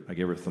fever. I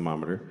gave her a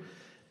thermometer,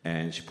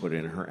 and she put it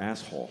in her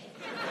asshole.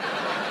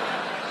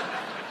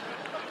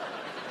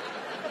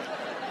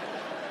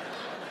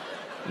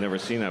 Never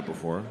seen that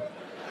before.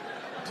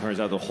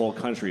 Turns out the whole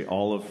country,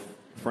 all of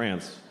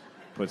France,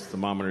 puts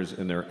thermometers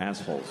in their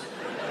assholes.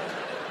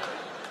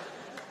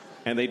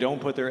 And they don't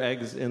put their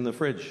eggs in the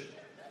fridge.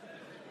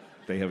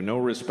 They have no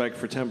respect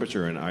for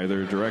temperature in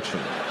either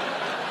direction.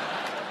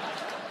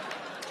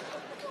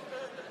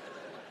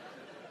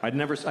 I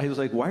was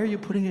like, why are you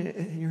putting it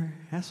in your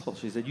asshole?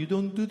 She said, you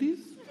don't do this?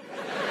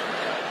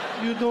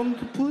 You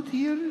don't put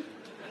here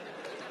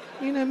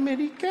in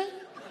America?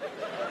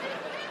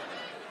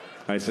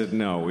 I said,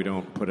 no, we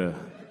don't put a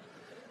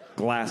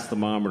glass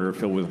thermometer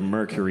filled with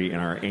mercury in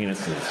our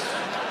anuses.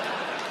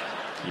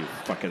 You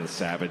fucking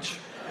savage.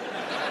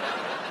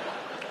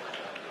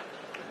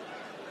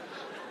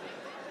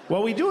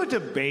 Well, we do it to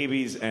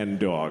babies and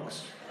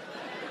dogs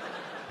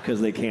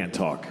because they can't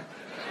talk.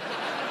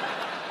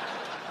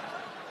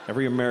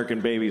 Every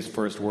American baby's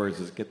first words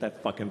is, get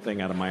that fucking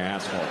thing out of my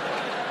asshole.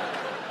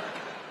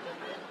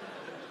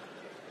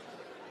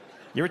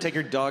 You ever take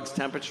your dog's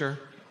temperature?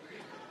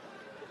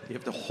 You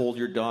have to hold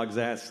your dog's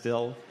ass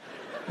still,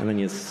 and then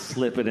you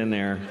slip it in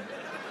there,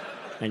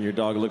 and your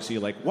dog looks at you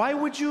like, why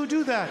would you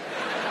do that?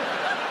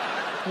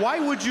 Why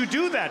would you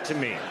do that to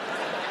me?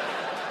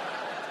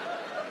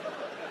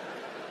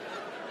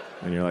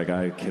 And you're like,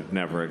 I could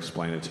never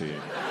explain it to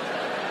you.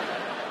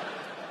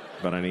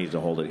 But I need to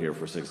hold it here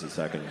for 60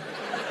 seconds.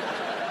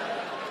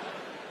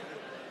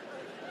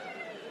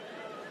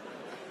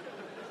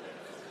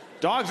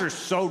 Dogs are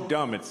so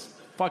dumb, it's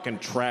fucking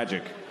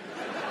tragic.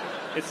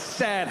 It's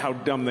sad how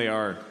dumb they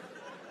are.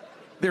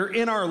 They're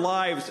in our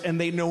lives and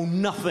they know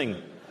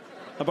nothing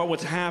about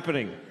what's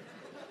happening.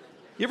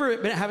 You ever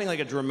been having like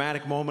a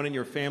dramatic moment in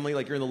your family,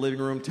 like you're in the living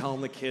room telling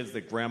the kids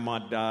that grandma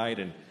died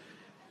and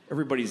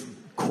everybody's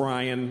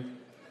crying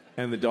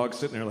and the dog's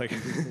sitting there like...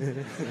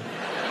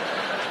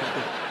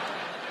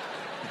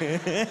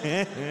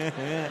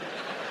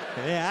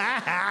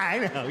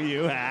 I know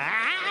you.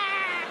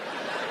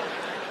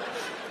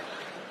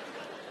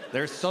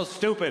 They're so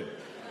stupid.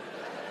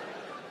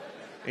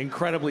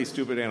 Incredibly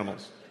stupid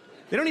animals.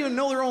 They don't even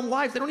know their own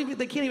lives.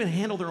 They can't even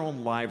handle their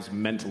own lives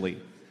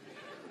mentally.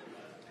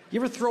 You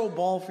ever throw a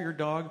ball for your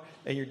dog,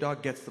 and your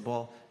dog gets the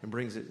ball and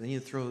brings it, and then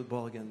you throw the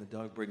ball again, the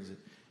dog brings it,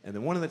 and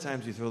then one of the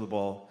times you throw the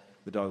ball,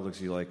 the dog looks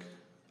at you like,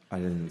 I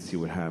didn't see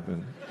what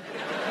happened.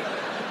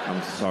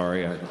 I'm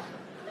sorry,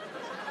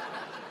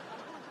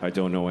 I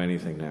don't know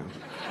anything now.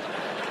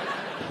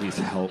 Please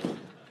help.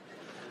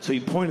 So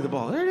you point at the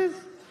ball. There it is.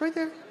 It's right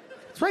there.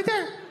 It's right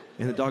there.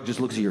 And the dog just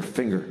looks at your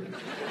finger.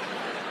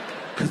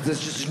 Because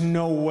there's just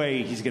no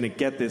way he's going to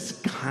get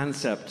this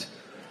concept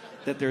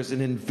that there's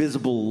an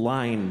invisible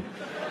line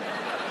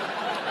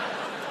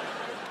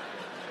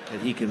that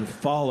he can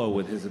follow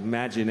with his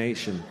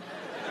imagination.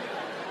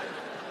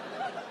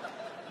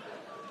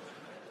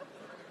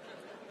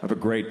 I have a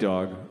great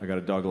dog. I got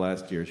a dog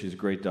last year. She's a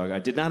great dog. I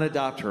did not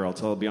adopt her,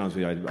 I'll be honest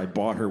with you. I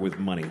bought her with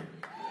money.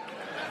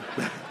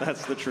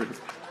 That's the truth.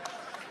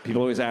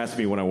 People always ask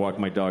me when I walk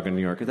my dog in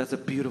New York, that's a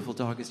beautiful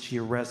dog. Is she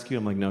a rescue?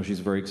 I'm like, no, she's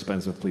very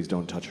expensive. Please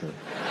don't touch her.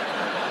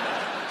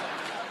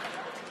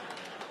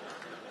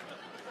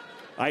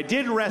 I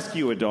did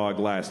rescue a dog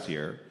last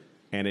year,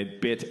 and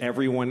it bit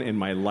everyone in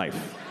my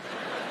life.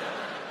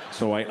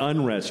 So I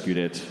unrescued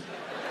it,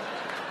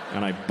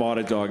 and I bought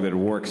a dog that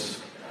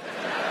works.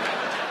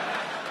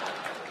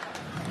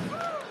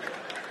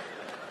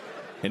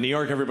 In New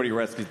York, everybody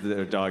rescues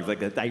their dogs like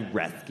this. I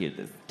rescued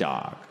this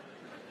dog.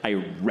 I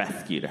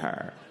rescued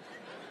her.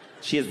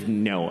 She has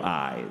no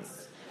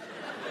eyes.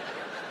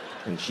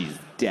 And she's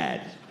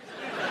dead.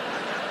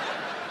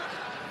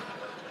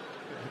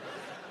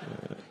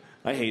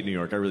 I hate New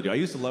York. I really do. I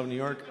used to love New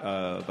York,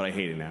 but I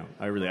hate it now.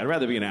 I'd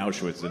rather be in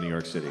Auschwitz than New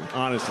York City.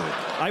 Honestly,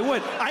 I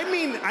would. I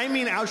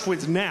mean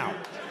Auschwitz now.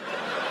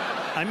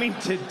 I mean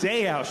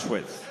today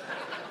Auschwitz,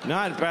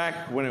 not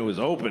back when it was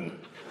open.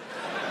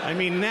 I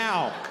mean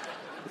now.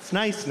 It's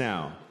nice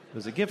now.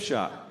 There's a gift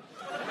shop.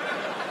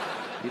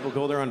 People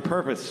go there on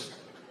purpose.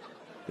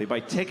 They buy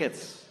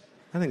tickets.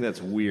 I think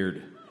that's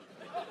weird.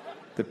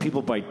 That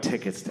people buy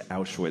tickets to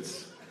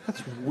Auschwitz.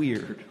 That's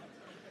weird.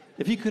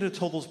 If you could have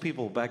told those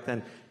people back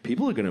then,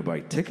 people are going to buy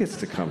tickets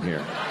to come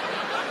here.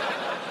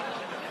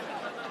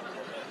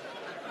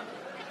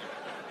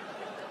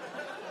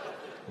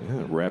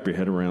 Yeah, wrap your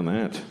head around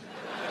that.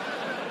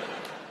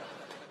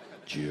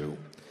 Jew.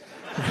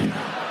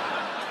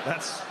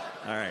 That's...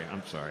 All right,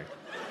 I'm sorry.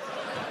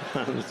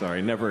 I'm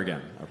sorry, never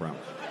again, I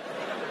promise.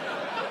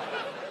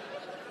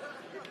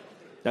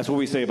 That's what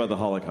we say about the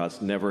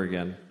Holocaust, never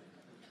again.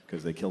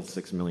 Because they killed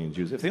 6 million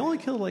Jews. If they only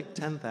killed like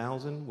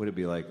 10,000, would it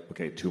be like,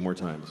 okay, 2 more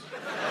times?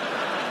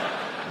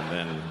 And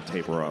then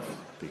taper off,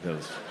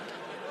 because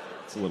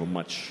it's a little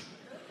much.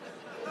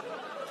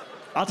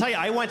 I'll tell you,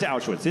 I went to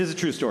Auschwitz. This is a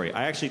true story.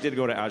 I actually did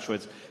go to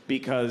Auschwitz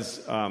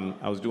because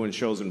I was doing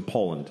shows in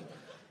Poland.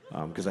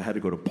 Because I had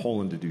to go to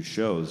Poland to do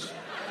shows.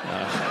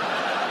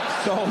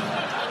 So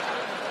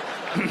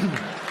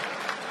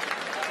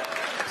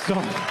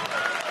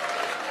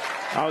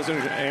I was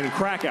in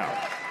Krakow.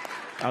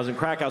 I was in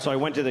Krakow, so I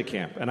went to the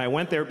camp. And I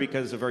went there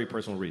because of a very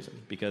personal reason,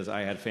 because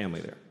I had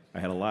family there. I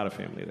had a lot of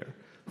family there.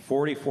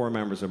 44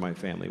 members of my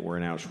family were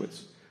in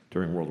Auschwitz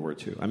during World War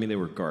II. I mean, they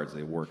were guards.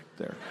 They worked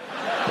there.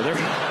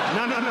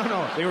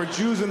 No. They were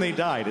Jews and they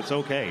died. It's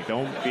okay.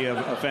 Don't be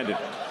offended.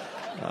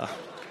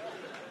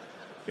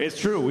 It's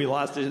true. We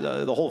lost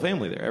the whole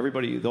family there.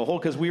 Everybody,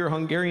 because we were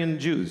Hungarian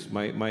Jews.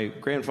 My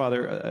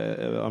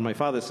grandfather, on my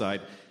father's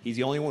side, he's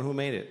the only one who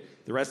made it.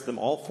 The rest of them,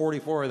 all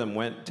 44 of them,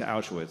 went to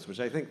Auschwitz, which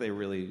I think they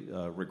really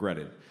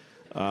regretted.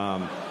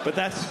 But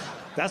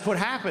that's what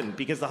happened,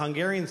 because the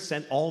Hungarians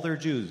sent all their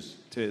Jews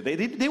to...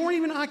 They weren't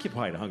even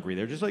occupied Hungary.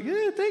 They're just like,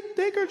 yeah,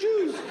 take our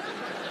Jews.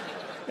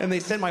 And they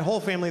sent my whole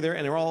family there,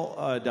 and they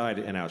all died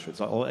in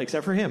Auschwitz,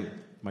 except for him.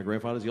 My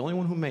grandfather's the only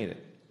one who made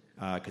it,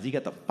 because he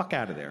got the fuck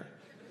out of there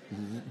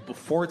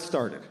before it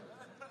started.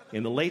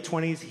 In the late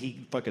 20s,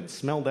 he fucking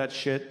smelled that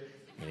shit,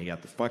 and he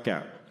got the fuck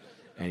out.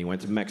 And he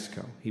went to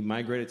Mexico. He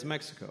migrated to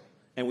Mexico.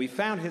 And we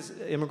found his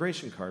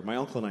immigration card. My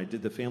uncle and I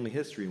did the family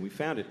history, and we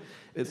found it.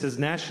 It says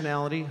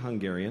nationality,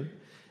 Hungarian,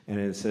 and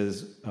it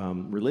says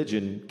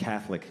religion,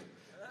 Catholic.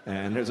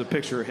 And there's a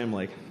picture of him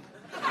like...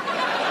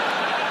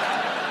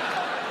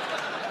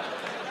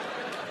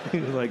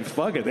 like,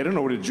 fuck it. They don't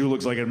know what a Jew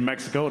looks like in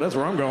Mexico. That's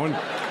where I'm going.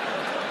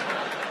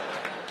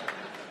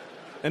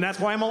 And that's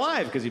why I'm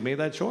alive, because he made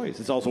that choice.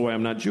 It's also why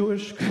I'm not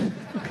Jewish.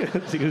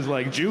 He was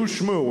like, Jew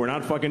schmoo, we're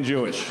not fucking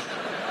Jewish.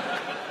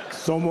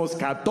 Somos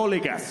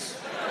católicas.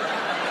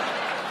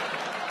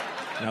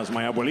 That was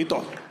my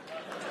abuelito.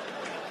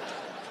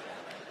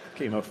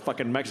 Became a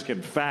fucking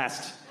Mexican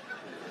fast.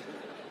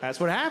 That's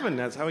what happened.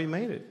 That's how he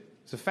made it.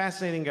 He's a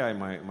fascinating guy,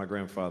 my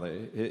grandfather.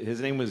 His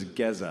name was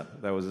Geza.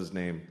 That was his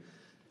name.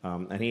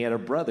 And he had a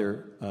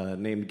brother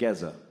named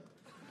Geza.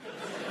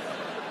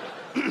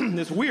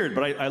 It's weird,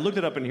 but I looked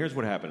it up, and here's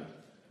what happened.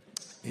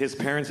 His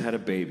parents had a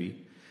baby,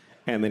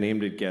 and they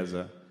named it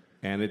Geza,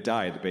 and it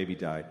died. The baby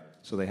died.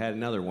 So they had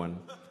another one,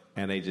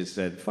 and they just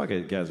said, fuck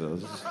it, Geza,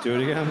 let's just do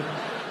it again.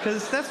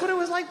 Because that's what it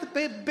was like. The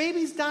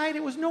babies died.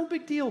 It was no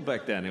big deal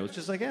back then. It was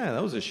just like, yeah,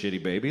 that was a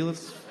shitty baby.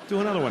 Let's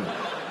do another one.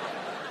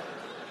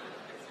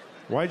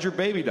 Why'd your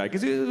baby die?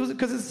 Because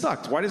it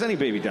sucked. Why does any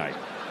baby die?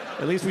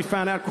 At least we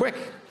found out quick.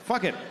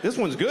 Fuck it. This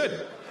one's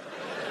good.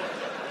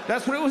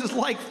 That's what it was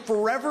like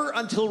forever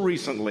until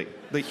recently.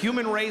 The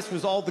human race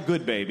was all the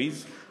good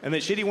babies, and the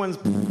shitty ones,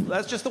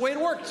 that's just the way it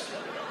worked.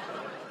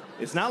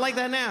 It's not like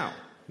that now.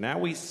 Now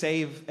we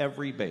save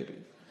every baby.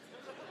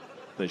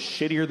 The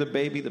shittier the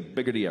baby, the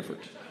bigger the effort.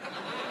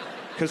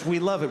 Because we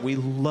love it. We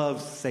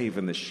love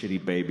saving the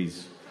shitty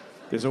babies.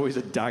 There's always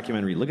a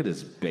documentary. Look at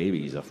this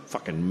baby. He's a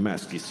fucking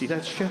mess. Do you see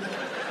that shit?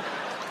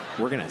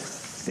 We're going to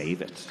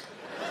save it.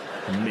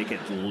 Make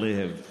it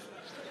live.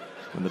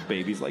 And the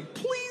baby's like,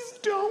 please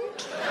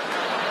don't.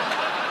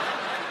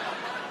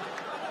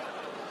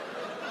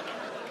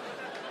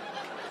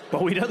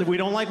 But we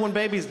don't like when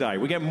babies die.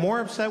 We get more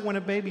upset when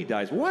a baby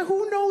dies. Why?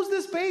 Who knows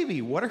this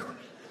baby?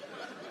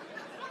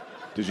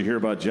 Did you hear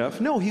about Jeff?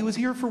 No, he was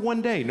here for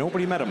 1 day.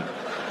 Nobody met him.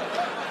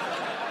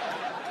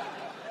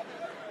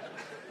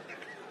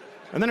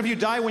 And then if you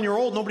die when you're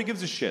old, nobody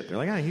gives a shit. They're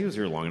like, he was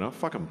here long enough.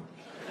 Fuck him.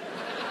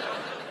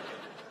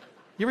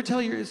 You ever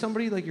tell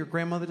somebody, like, your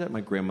grandmother died?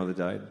 My grandmother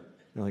died.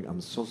 They're like, I'm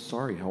so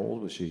sorry. How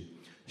old was she?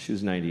 She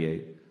was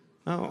 98.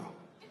 Oh.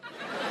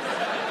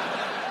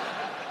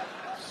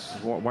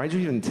 Why'd you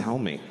even tell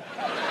me?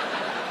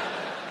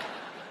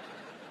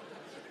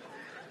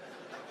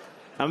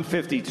 I'm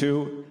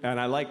 52, and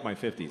I like my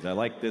 50s. I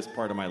like this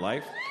part of my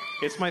life.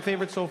 It's my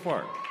favorite so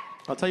far.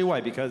 I'll tell you why.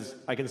 Because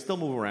I can still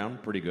move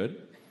around pretty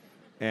good,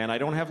 and I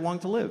don't have long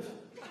to live.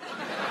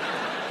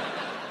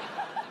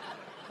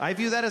 I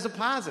view that as a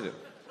positive.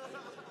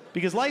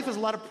 Because life is a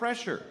lot of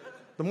pressure.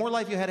 The more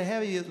life you had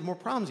ahead of you, the more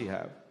problems you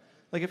have.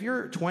 Like if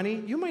you're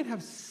 20, you might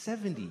have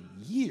 70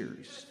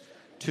 years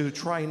to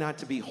try not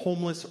to be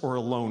homeless or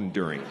alone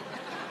during.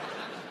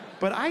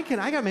 But I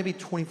got maybe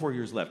 24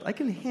 years left. I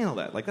can handle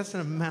that. Like that's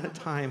an amount of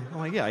time. I'm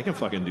like, yeah, I can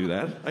fucking do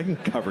that. I can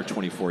cover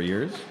 24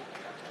 years.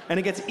 And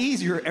it gets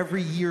easier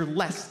every year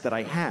less that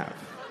I have.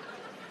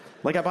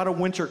 Like I bought a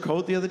winter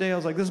coat the other day. I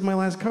was like, this is my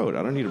last coat.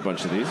 I don't need a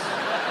bunch of these.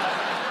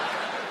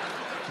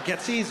 It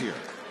gets easier.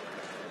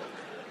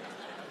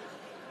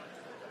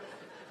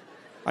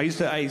 I used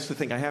to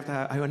think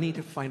I need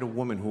to find a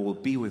woman who will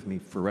be with me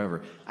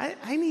forever.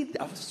 I need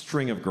a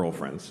string of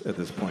girlfriends at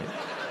this point.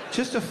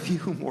 Just a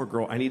few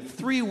more I need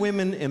 3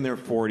 women in their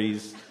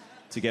 40s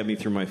to get me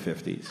through my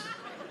 50s.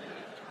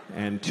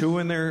 And 2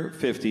 in their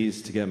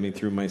 50s to get me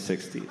through my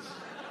 60s.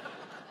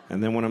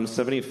 And then when I'm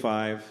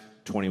 75,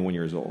 21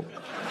 years old.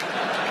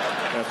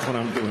 That's when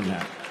I'm doing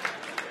that.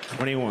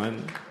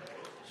 21,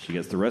 she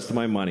gets the rest of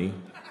my money.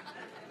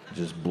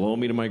 Just blow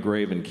me to my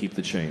grave and keep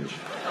the change.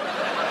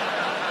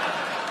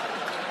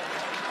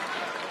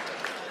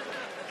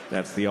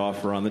 That's the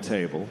offer on the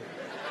table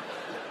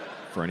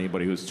for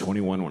anybody who's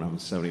 21 when I'm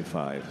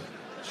 75.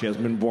 She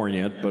hasn't been born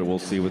yet, but we'll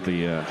see what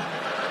the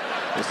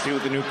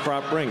new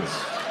crop brings.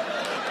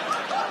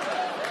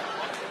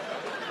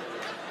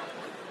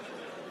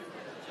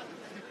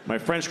 My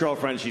French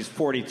girlfriend, she's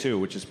 42,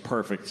 which is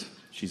perfect.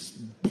 She's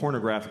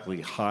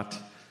pornographically hot,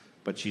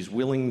 but she's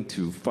willing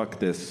to fuck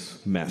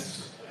this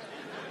mess.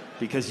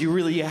 Because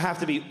you have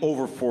to be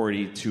over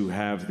 40 to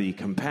have the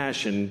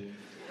compassion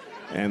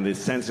and the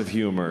sense of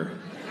humor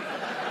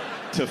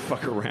to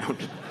fuck around.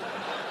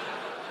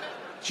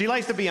 She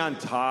likes to be on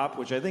top,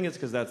 which I think is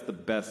because that's the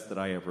best that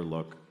I ever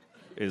look,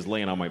 is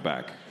laying on my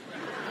back.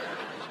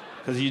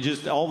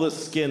 Because all the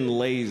skin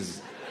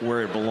lays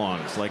where it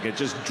belongs. Like it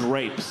just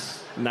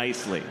drapes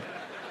nicely.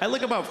 I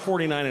look about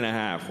 49 and a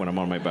half when I'm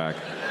on my back.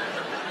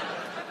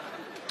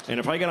 And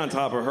if I get on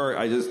top of her,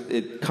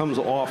 it comes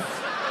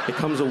off, it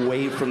comes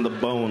away from the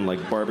bone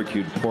like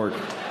barbecued pork.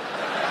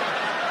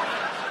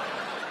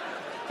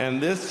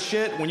 And this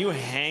shit, when you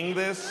hang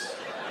this,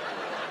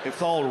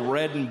 it's all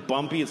red and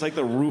bumpy. It's like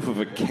the roof of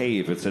a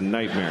cave. It's a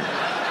nightmare.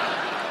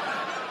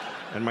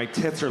 And my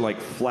tits are like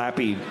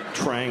flappy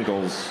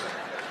triangles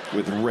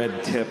with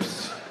red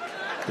tips.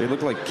 They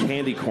look like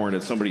candy corn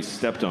that somebody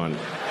stepped on.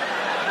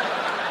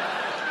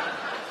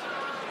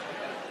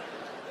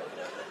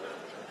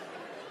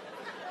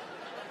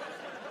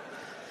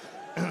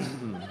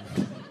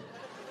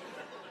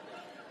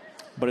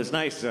 But it's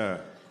nice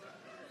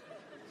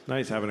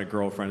having a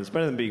girlfriend. It's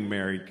better than being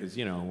married because,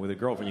 with a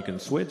girlfriend you can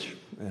switch.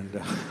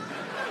 And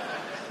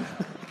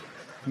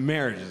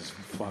marriage is,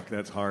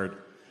 that's hard.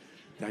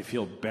 I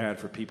feel bad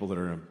for people that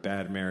are in a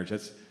bad marriage.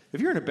 If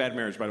you're in a bad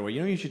marriage, by the way, you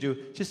know what you should do?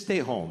 Just stay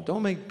home.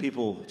 Don't make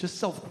people, just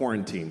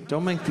self-quarantine.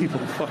 Don't make people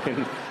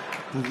fucking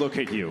look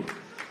at you.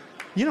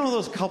 You know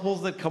those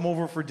couples that come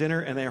over for dinner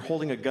and they're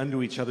holding a gun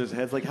to each other's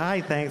heads like, hi,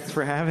 thanks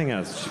for having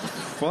us.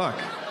 Fuck.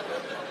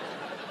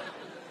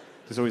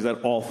 There's always that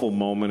awful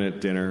moment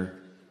at dinner.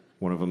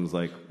 One of them's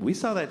like, we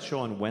saw that show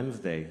on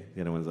Wednesday. The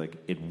other one's like,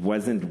 it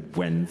wasn't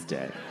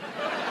Wednesday.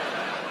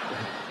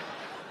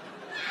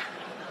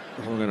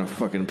 I'm gonna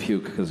fucking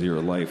puke because of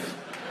your life.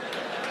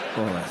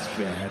 Oh, that's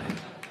bad.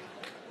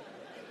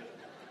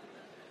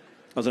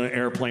 I was on an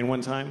airplane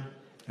one time,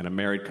 and a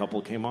married couple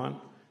came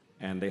on,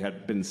 and they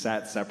had been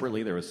sat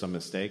separately. There was some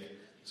mistake,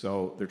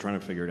 so they're trying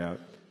to figure it out.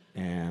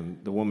 And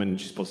the woman,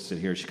 she's supposed to sit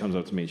here, she comes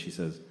up to me and she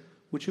says,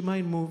 would you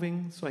mind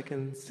moving so I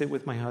can sit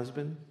with my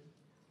husband?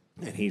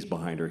 And he's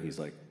behind her, he's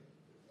like...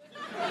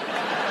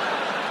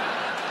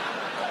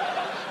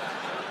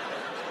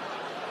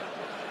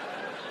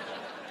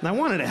 And I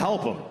wanted to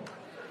help him.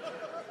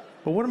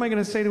 But what am I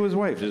going to say to his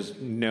wife? Just,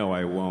 no,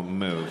 I won't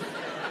move.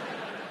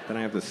 Then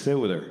I have to sit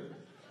with her.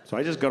 So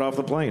I just got off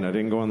the plane. I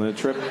didn't go on the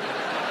trip.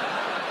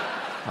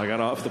 I got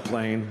off the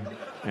plane,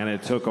 and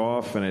it took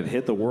off, and it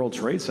hit the World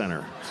Trade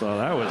Center. So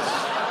that was...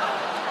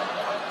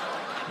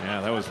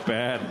 Yeah, that was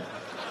bad.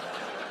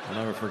 I'll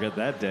never forget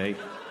that day.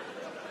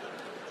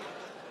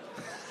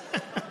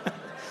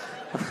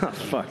 Oh,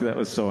 fuck, that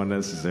was so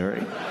unnecessary.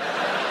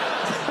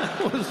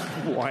 That was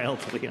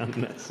wildly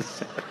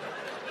unnecessary.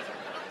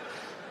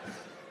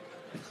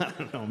 I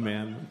don't know,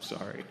 man. I'm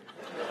sorry.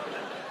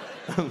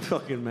 I'm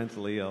fucking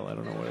mentally ill. I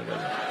don't know what it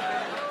is.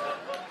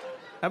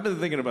 I've been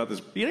thinking about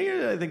this.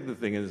 I think the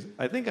thing is,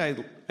 I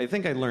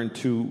think I learned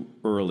too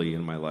early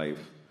in my life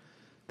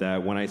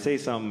that when I say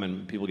something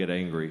and people get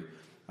angry,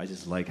 I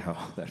just like how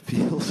that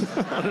feels.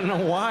 I don't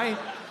know why,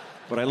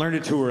 but I learned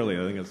it too early.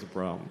 I think that's the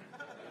problem.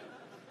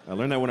 I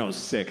learned that when I was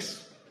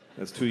 6.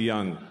 That's too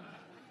young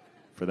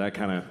for that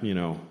kind of,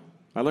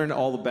 I learned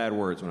all the bad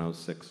words when I was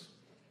 6.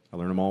 I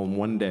learned them all in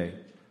one day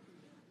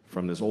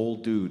from this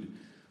old dude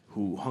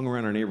who hung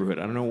around our neighborhood.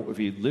 I don't know if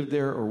he lived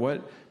there or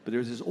what, but there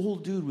was this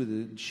old dude with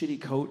a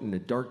shitty coat and a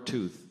dark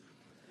tooth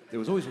that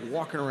was always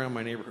walking around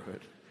my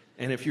neighborhood.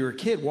 And if you were a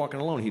kid walking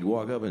alone, he'd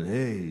walk up and,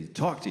 hey,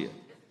 talk to you.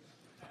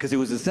 Because it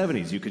was the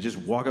 70s. You could just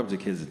walk up to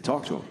kids and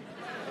talk to them.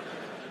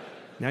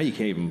 Now you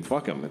can't even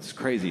fuck them. It's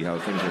crazy how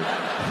things are.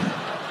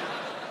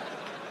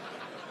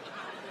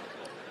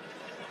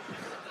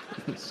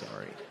 I'm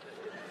sorry.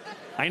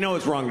 I know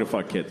it's wrong to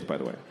fuck kids, by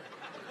the way.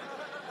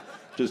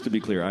 Just to be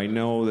clear, I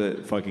know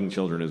that fucking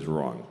children is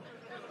wrong.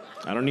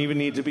 I don't even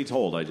need to be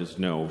told. I just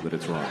know that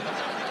it's wrong.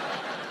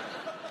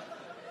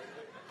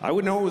 I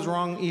would know it was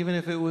wrong even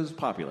if it was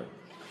popular.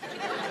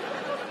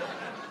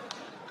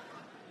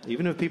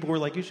 Even if people were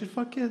like, you should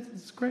fuck kids,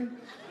 it's great.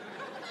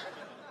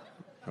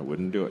 I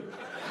wouldn't do it.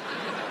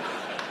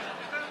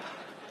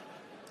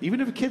 Even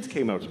if kids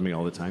came up to me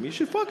all the time, you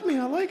should fuck me,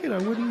 I like it, I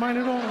wouldn't mind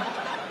at all.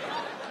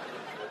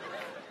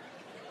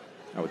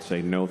 I would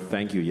say, no,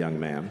 thank you, young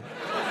man.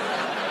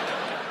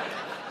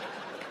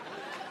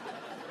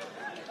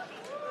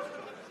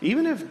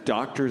 Even if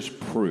doctors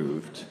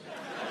proved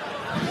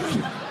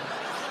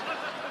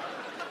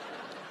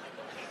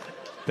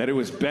that it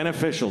was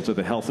beneficial to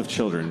the health of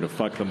children to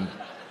fuck them,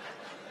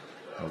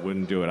 I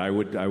wouldn't do it. I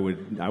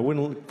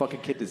wouldn't fuck a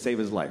kid to save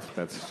his life.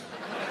 That's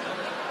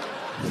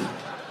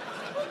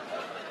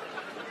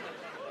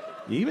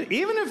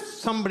even if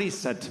somebody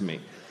said to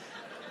me,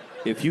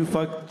 if you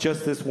fuck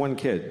just this one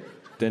kid,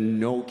 then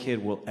no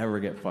kid will ever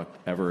get fucked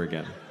ever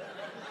again.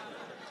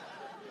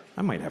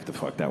 I might have to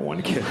fuck that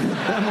one kid.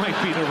 That might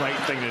be the right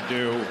thing to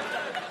do.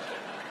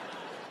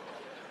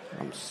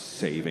 I'm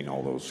saving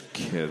all those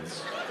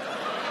kids.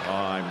 Oh,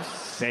 I'm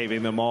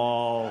saving them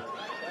all.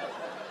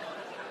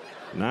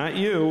 Not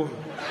you.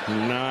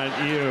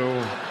 Not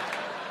you.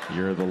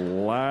 You're the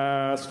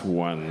last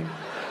one.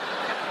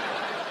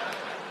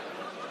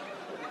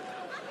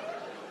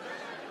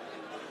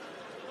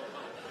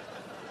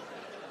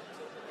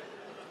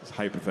 Just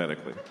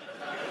hypothetically.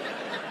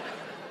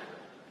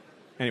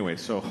 Anyway,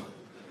 so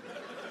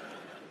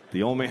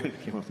the old man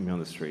came up to me on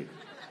the street.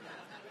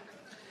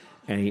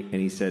 And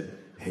he said,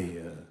 hey,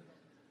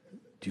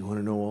 do you want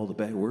to know all the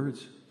bad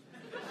words?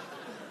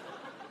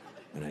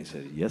 And I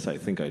said, yes, I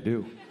think I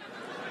do.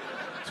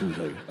 So he was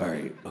like, all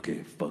right,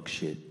 okay, fuck,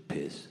 shit,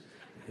 piss,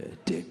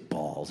 dick,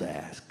 balls,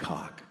 ass,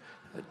 cock,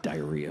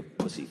 diarrhea,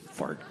 pussy,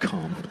 fart,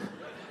 cum.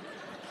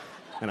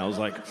 And I was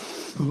like,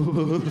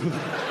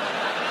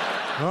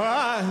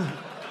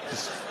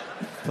 just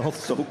felt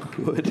so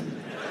good.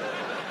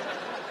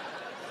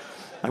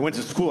 I went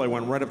to school, I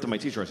went right up to my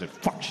teacher, I said,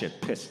 fuck,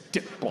 shit, piss,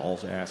 dick,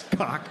 balls, ass,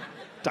 cock,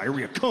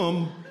 diarrhea,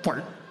 cum,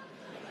 fart.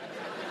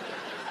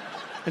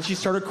 And she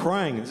started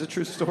crying. It's a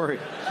true story.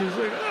 She was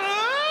like, ah!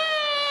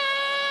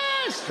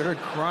 She started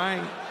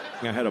crying.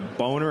 I had a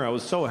boner. I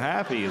was so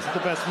happy. It's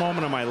the best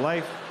moment of my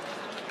life.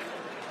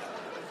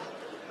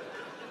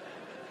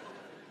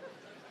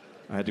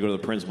 I had to go to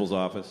the principal's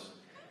office.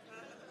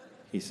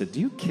 He said,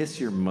 do you kiss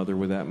your mother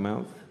with that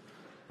mouth?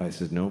 I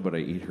said, no, but I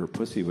eat her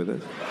pussy with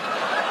it.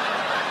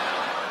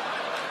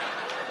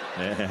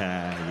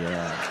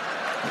 Yeah.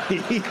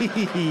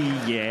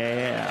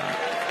 Yeah.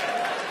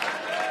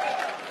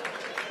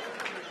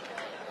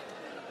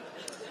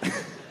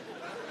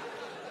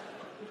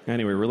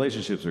 Anyway,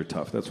 relationships are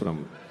tough. That's what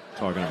I'm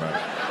talking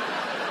about.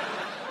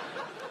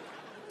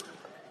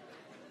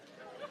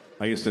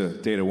 I used to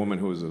date a woman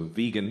who was a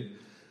vegan,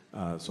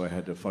 so I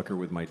had to fuck her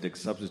with my dick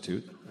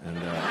substitute. And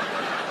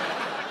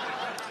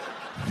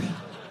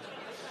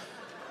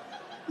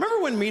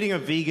remember when meeting a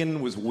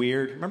vegan was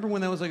weird? Remember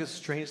when that was like a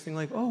strange thing?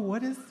 Like, oh,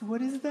 what is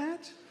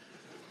that?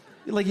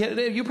 Like,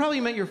 you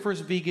probably met your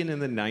first vegan in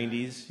the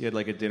 90s. You had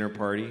like a dinner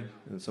party,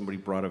 and somebody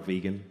brought a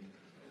vegan.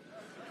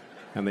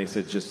 And they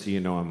said, just so you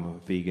know, I'm a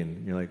vegan.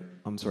 And you're like,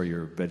 I'm sorry,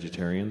 you're a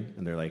vegetarian?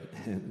 And they're like,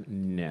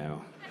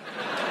 no.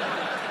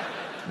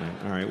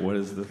 Like, all right, what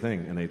is the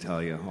thing? And they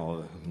tell you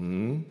all,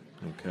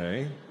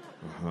 okay,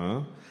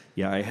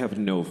 yeah, I have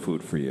no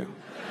food for you.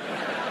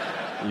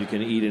 You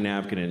can eat a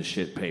napkin and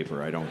shit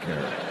paper, I don't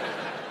care.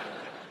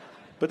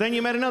 But then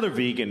you met another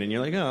vegan, and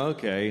you're like, oh,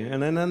 okay.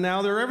 And then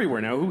now they're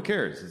everywhere. Now who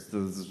cares?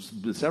 There's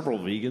several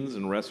vegans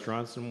in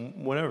restaurants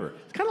and whatever.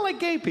 It's kind of like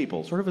gay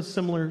people, sort of a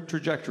similar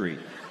trajectory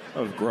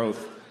of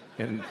growth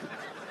and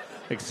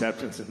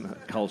acceptance in the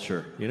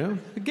culture, you know?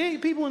 The gay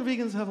people and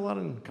vegans have a lot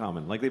in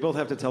common. Like, they both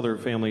have to tell their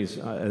families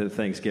at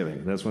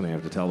Thanksgiving. That's when they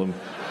have to tell them.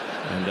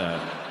 And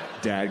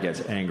dad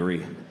gets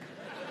angry.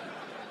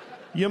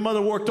 Your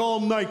mother worked all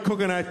night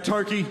cooking that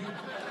turkey,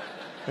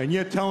 and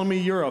you're telling me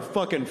you're a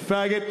fucking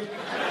faggot?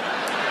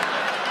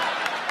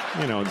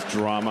 You know, it's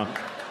drama.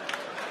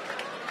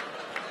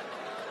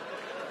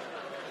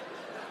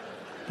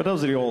 But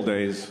those are the old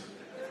days.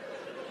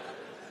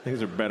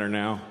 Things are better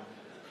now.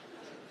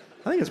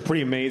 I think it's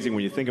pretty amazing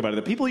when you think about it.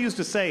 The people used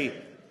to say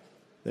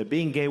that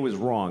being gay was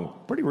wrong.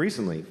 Pretty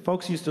recently,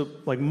 folks used to,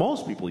 like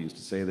most people used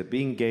to say that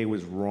being gay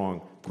was wrong.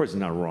 Of course, it's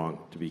not wrong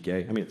to be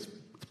gay. I mean, it's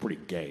pretty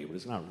gay, but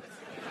it's not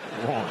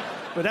wrong.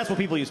 But that's what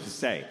people used to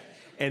say.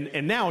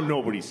 And now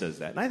nobody says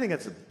that. And I think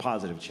that's a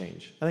positive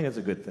change. I think that's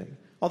a good thing.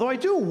 Although I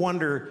do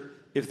wonder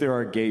if there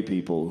are gay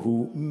people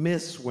who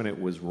miss when it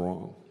was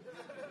wrong.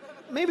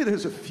 Maybe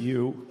there's a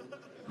few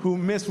who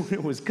miss when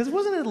it was, because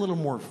wasn't it a little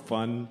more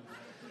fun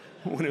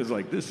when it was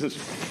like, this is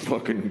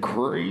fucking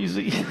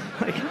crazy?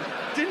 Like,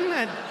 didn't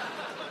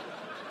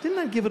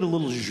that give it a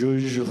little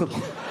zhuzh, a little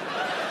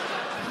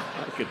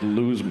I could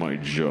lose my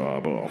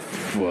job. Oh,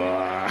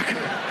 fuck.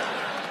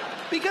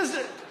 Because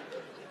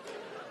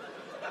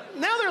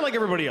now they're like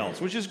everybody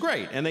else, which is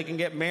great. And they can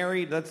get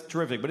married. That's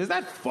terrific. But is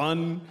that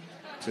fun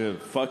to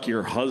fuck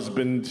your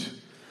husband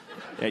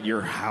at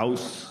your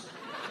house?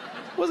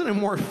 Wasn't it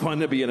more fun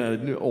to be in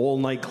an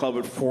all-night club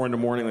at 4 in the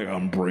morning like,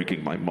 I'm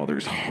breaking my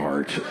mother's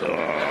heart. Oh,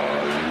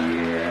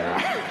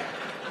 yeah.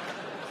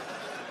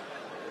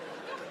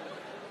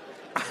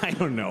 I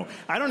don't know.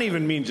 I don't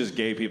even mean just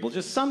gay people.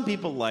 Just some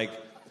people like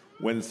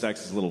when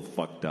sex is a little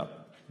fucked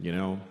up, you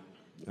know?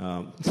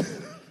 Some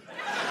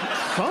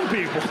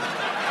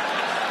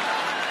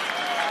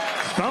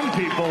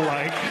people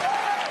like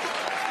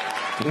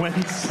when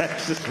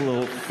sex is a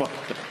little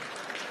fucked up.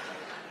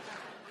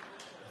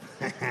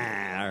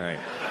 All right.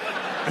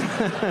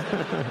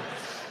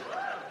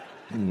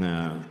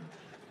 No.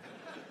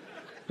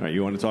 All right,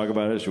 you want to talk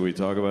about it? Should we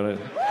talk about it?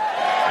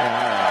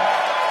 Yeah,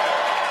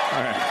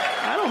 all right.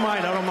 I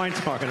don't mind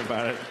talking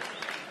about it.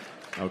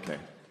 Okay.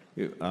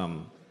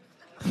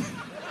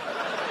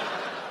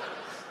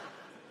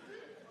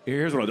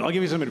 Here's what I'll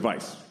give you some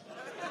advice.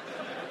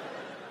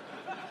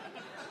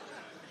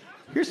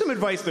 Here's some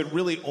advice that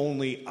really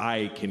only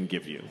I can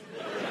give you.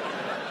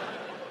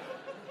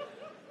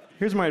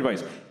 Here's my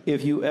advice.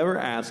 If you ever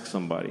ask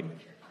somebody,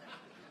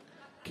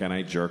 can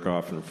I jerk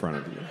off in front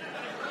of you?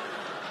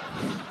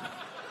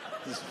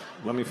 Just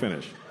let me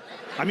finish.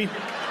 Let me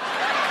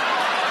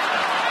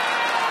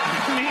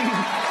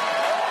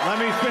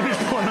finish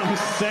what I'm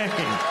saying.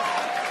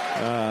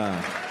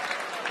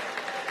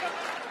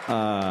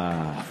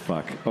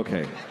 Fuck.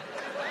 Okay.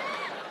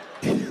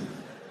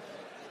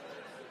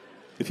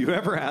 If you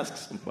ever ask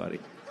somebody,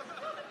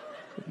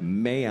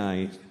 may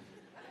I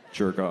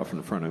jerk off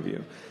in front of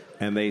you?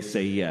 And they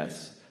say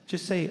yes.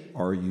 Just say,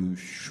 are you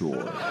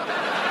sure?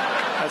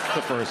 That's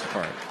the first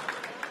part.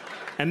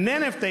 And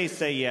then if they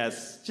say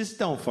yes, just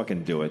don't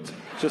fucking do it.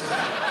 Just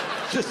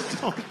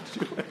don't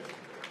do it.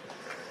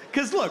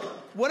 Because look,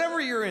 whatever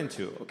you're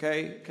into,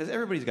 okay? Because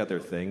everybody's got their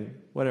thing.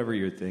 Whatever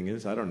your thing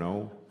is, I don't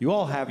know. You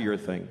all have your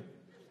thing.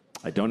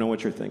 I don't know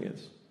what your thing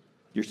is.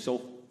 You're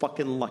so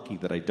fucking lucky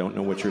that I don't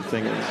know what your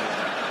thing is.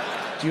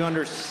 Do you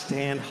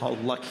understand how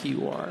lucky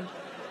you are?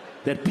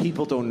 That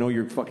people don't know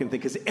your fucking thing,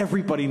 because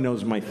everybody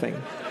knows my thing.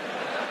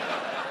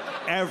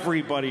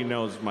 Everybody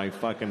knows my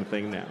fucking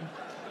thing now.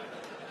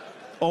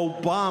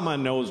 Obama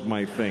knows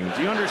my thing.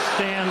 Do you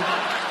understand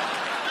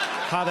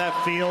how that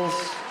feels?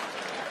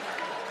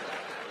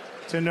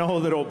 To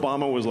know that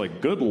Obama was like,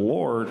 good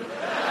Lord.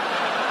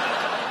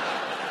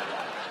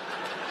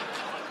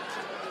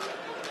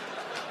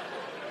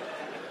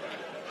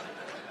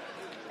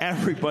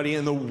 Everybody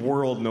in the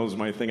world knows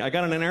my thing. I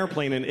got on an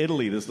airplane in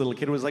Italy. This little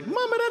kid was like,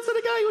 Mama, that's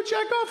the guy who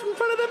jacked off in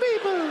front of the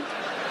people.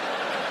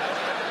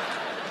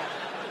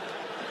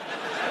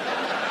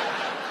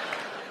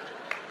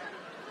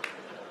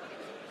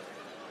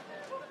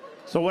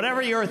 So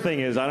whatever your thing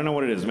is, I don't know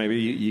what it is. Maybe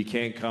you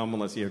can't come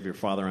unless you have your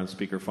father on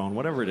speakerphone.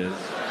 Whatever it is.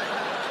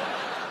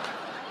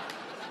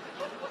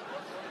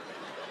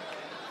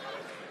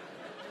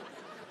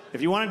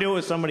 If you want to do it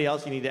with somebody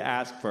else, you need to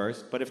ask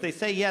first. But if they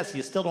say yes,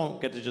 you still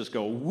don't get to just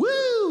go,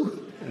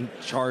 woo, and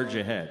charge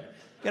ahead.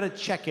 You got to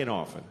check in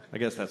often. I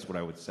guess that's what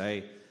I would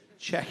say.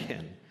 Check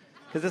in.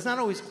 Because it's not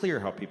always clear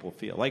how people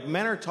feel. Like,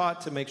 men are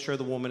taught to make sure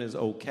the woman is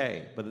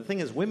okay. But the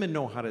thing is, women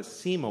know how to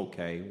seem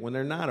okay when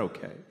they're not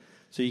okay.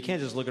 So you can't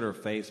just look at her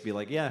face and be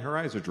like, yeah, her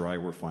eyes are dry,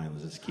 we're fine,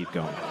 let's just keep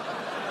going.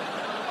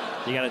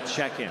 You got to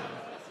check in.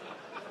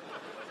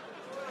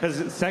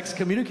 Because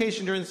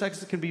communication during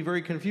sex can be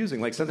very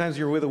confusing. Like, sometimes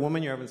you're with a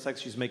woman, you're having sex,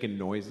 she's making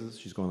noises.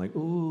 She's going like,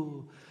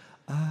 ooh,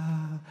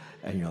 ah.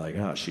 And you're like,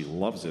 oh, she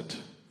loves it.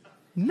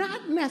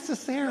 Not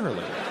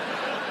necessarily.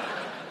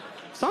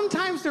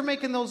 Sometimes they're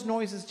making those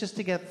noises just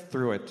to get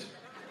through it.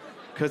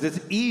 Because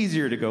it's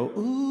easier to go,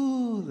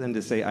 ooh, than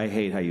to say, I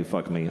hate how you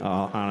fuck me.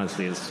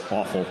 Honestly, it's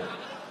awful.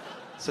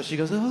 So she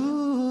goes,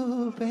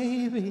 ooh,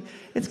 baby.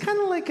 It's kind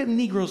of like a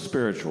Negro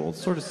spiritual.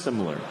 It's sort of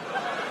similar.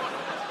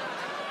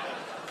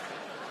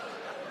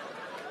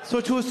 So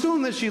to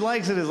assume that she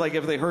likes it is like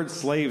if they heard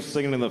slaves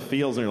singing in the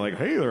fields and you're like,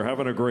 hey, they're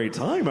having a great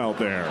time out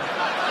there.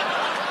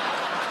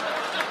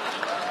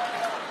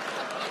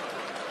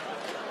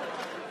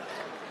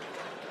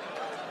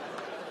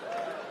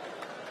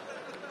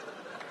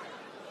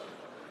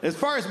 As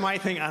far as my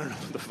thing, I don't know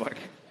what the fuck.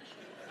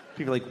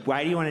 People are like,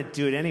 why do you want to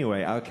do it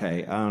anyway?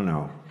 Okay, I don't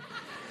know.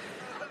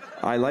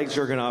 I like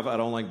jerking off. I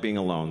don't like being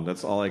alone.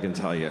 That's all I can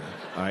tell you.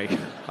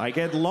 I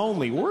get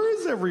lonely. Where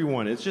is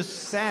everyone? It's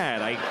just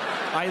sad.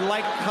 I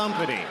like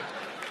company.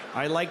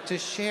 I like to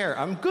share.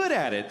 I'm good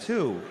at it,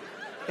 too.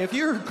 If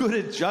you're good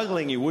at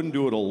juggling, you wouldn't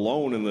do it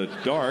alone in the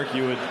dark.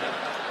 You would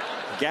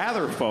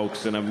gather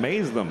folks and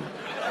amaze them.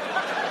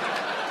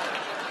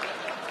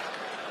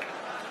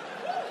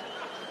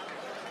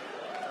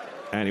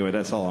 Anyway,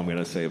 that's all I'm going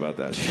to say about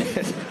that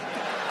shit.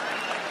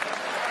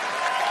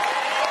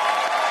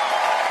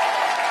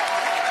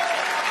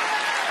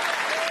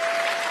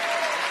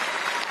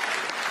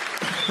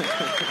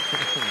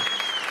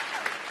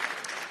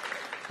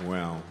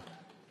 Well,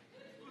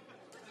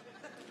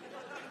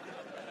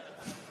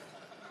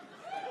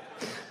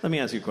 Let me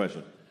ask you a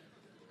question.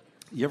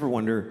 You ever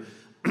wonder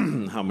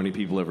how many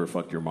people ever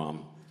fucked your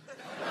mom?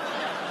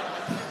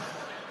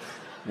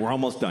 We're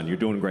almost done. You're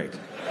doing great.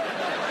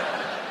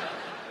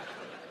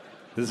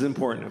 This is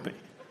important to me.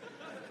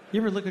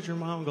 You ever look at your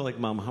mom and go like,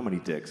 Mom, how many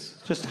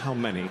dicks? Just how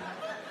many?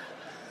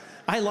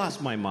 I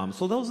lost my mom,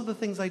 so those are the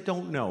things I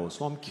don't know,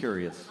 so I'm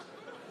curious.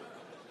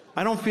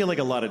 I don't feel like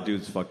a lot of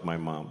dudes fucked my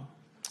mom.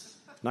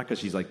 Not because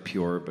she's like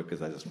pure,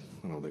 because I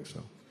don't think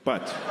so.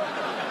 But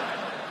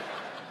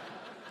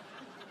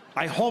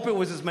I hope it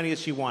was as many as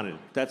she wanted.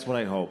 That's what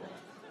I hope.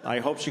 I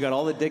hope she got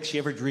all the dicks she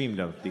ever dreamed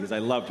of, because I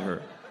loved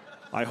her.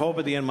 I hope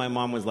at the end my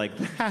mom was like,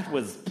 that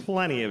was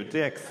plenty of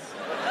dicks.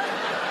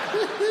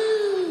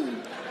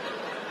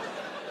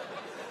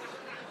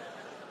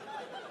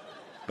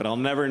 But I'll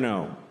never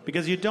know,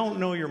 because you don't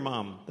know your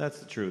mom. That's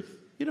the truth.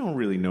 You don't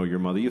really know your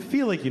mother. You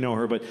feel like you know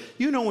her, but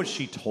you know what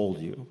she told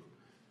you.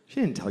 She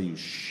didn't tell you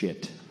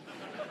shit.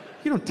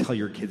 You don't tell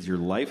your kids your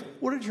life.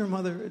 What did your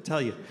mother tell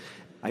you?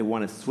 I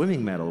won a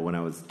swimming medal when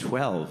I was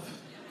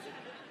 12.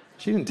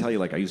 She didn't tell you,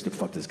 like, I used to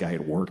fuck this guy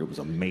at work. It was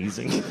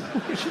amazing.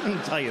 She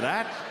didn't tell you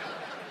that.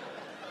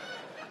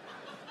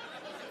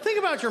 Think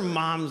about your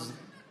mom's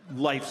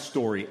life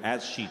story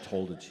as she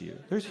told it to you.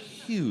 There's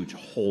huge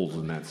holes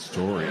in that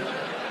story.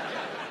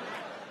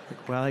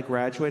 Like, well, I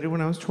graduated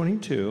when I was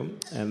 22,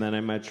 and then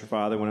I met your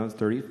father when I was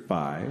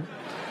 35.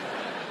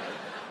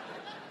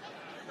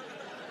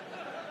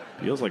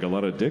 Feels like a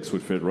lot of dicks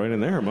would fit right in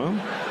there, Mom.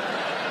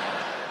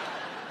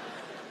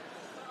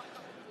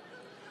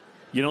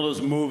 You know those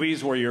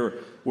movies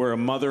where a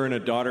mother and a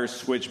daughter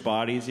switch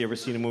bodies? You ever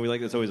seen a movie like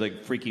this? It's always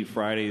like Freaky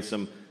Friday,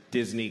 some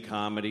Disney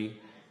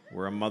comedy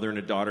where a mother and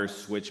a daughter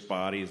switch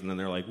bodies, and then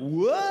they're like,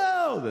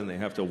 whoa! Then they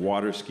have to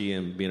water ski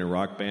and be in a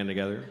rock band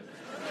together.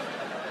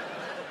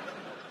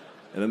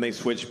 And then they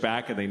switch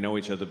back and they know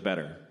each other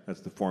better. That's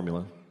the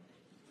formula.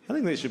 I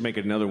think they should make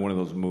another one of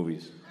those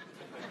movies.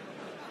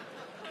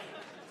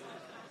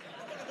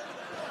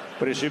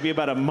 But it should be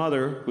about a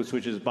mother who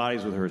switches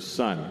bodies with her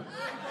son.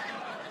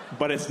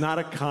 But it's not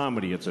a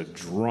comedy, it's a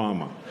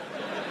drama.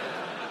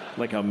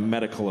 Like a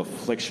medical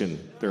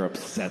affliction. They're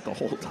upset the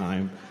whole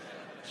time.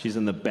 She's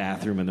in the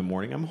bathroom in the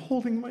morning. I'm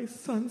holding my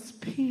son's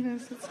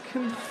penis. It's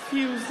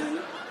confusing.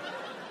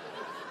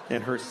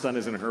 And her son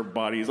is in her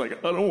body. He's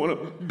like, I don't want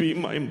to be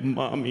my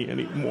mommy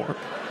anymore.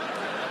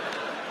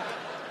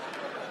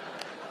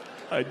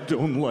 I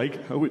don't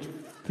like how it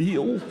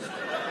feels.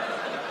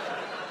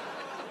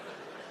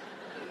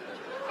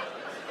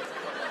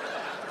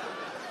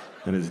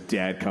 And his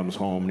dad comes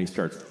home and he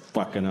starts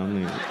fucking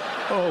him.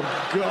 Oh,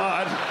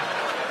 God.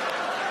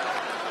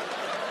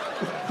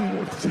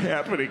 What's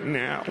happening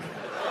now?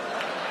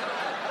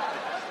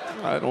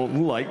 I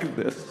don't like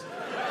this.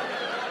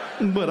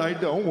 But I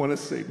don't want to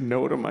say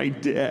no to my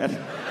dad.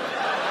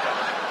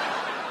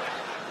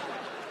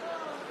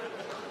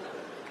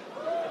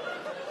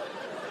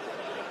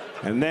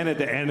 And then at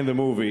the end of the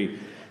movie,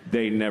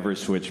 they never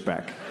switch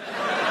back.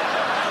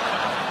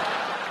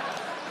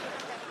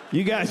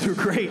 You guys were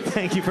great.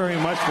 Thank you very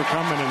much for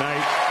coming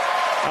tonight.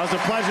 It was a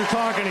pleasure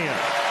talking to you.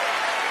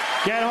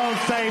 Get home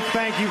safe.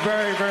 Thank you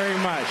very, very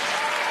much.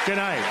 Good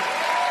night.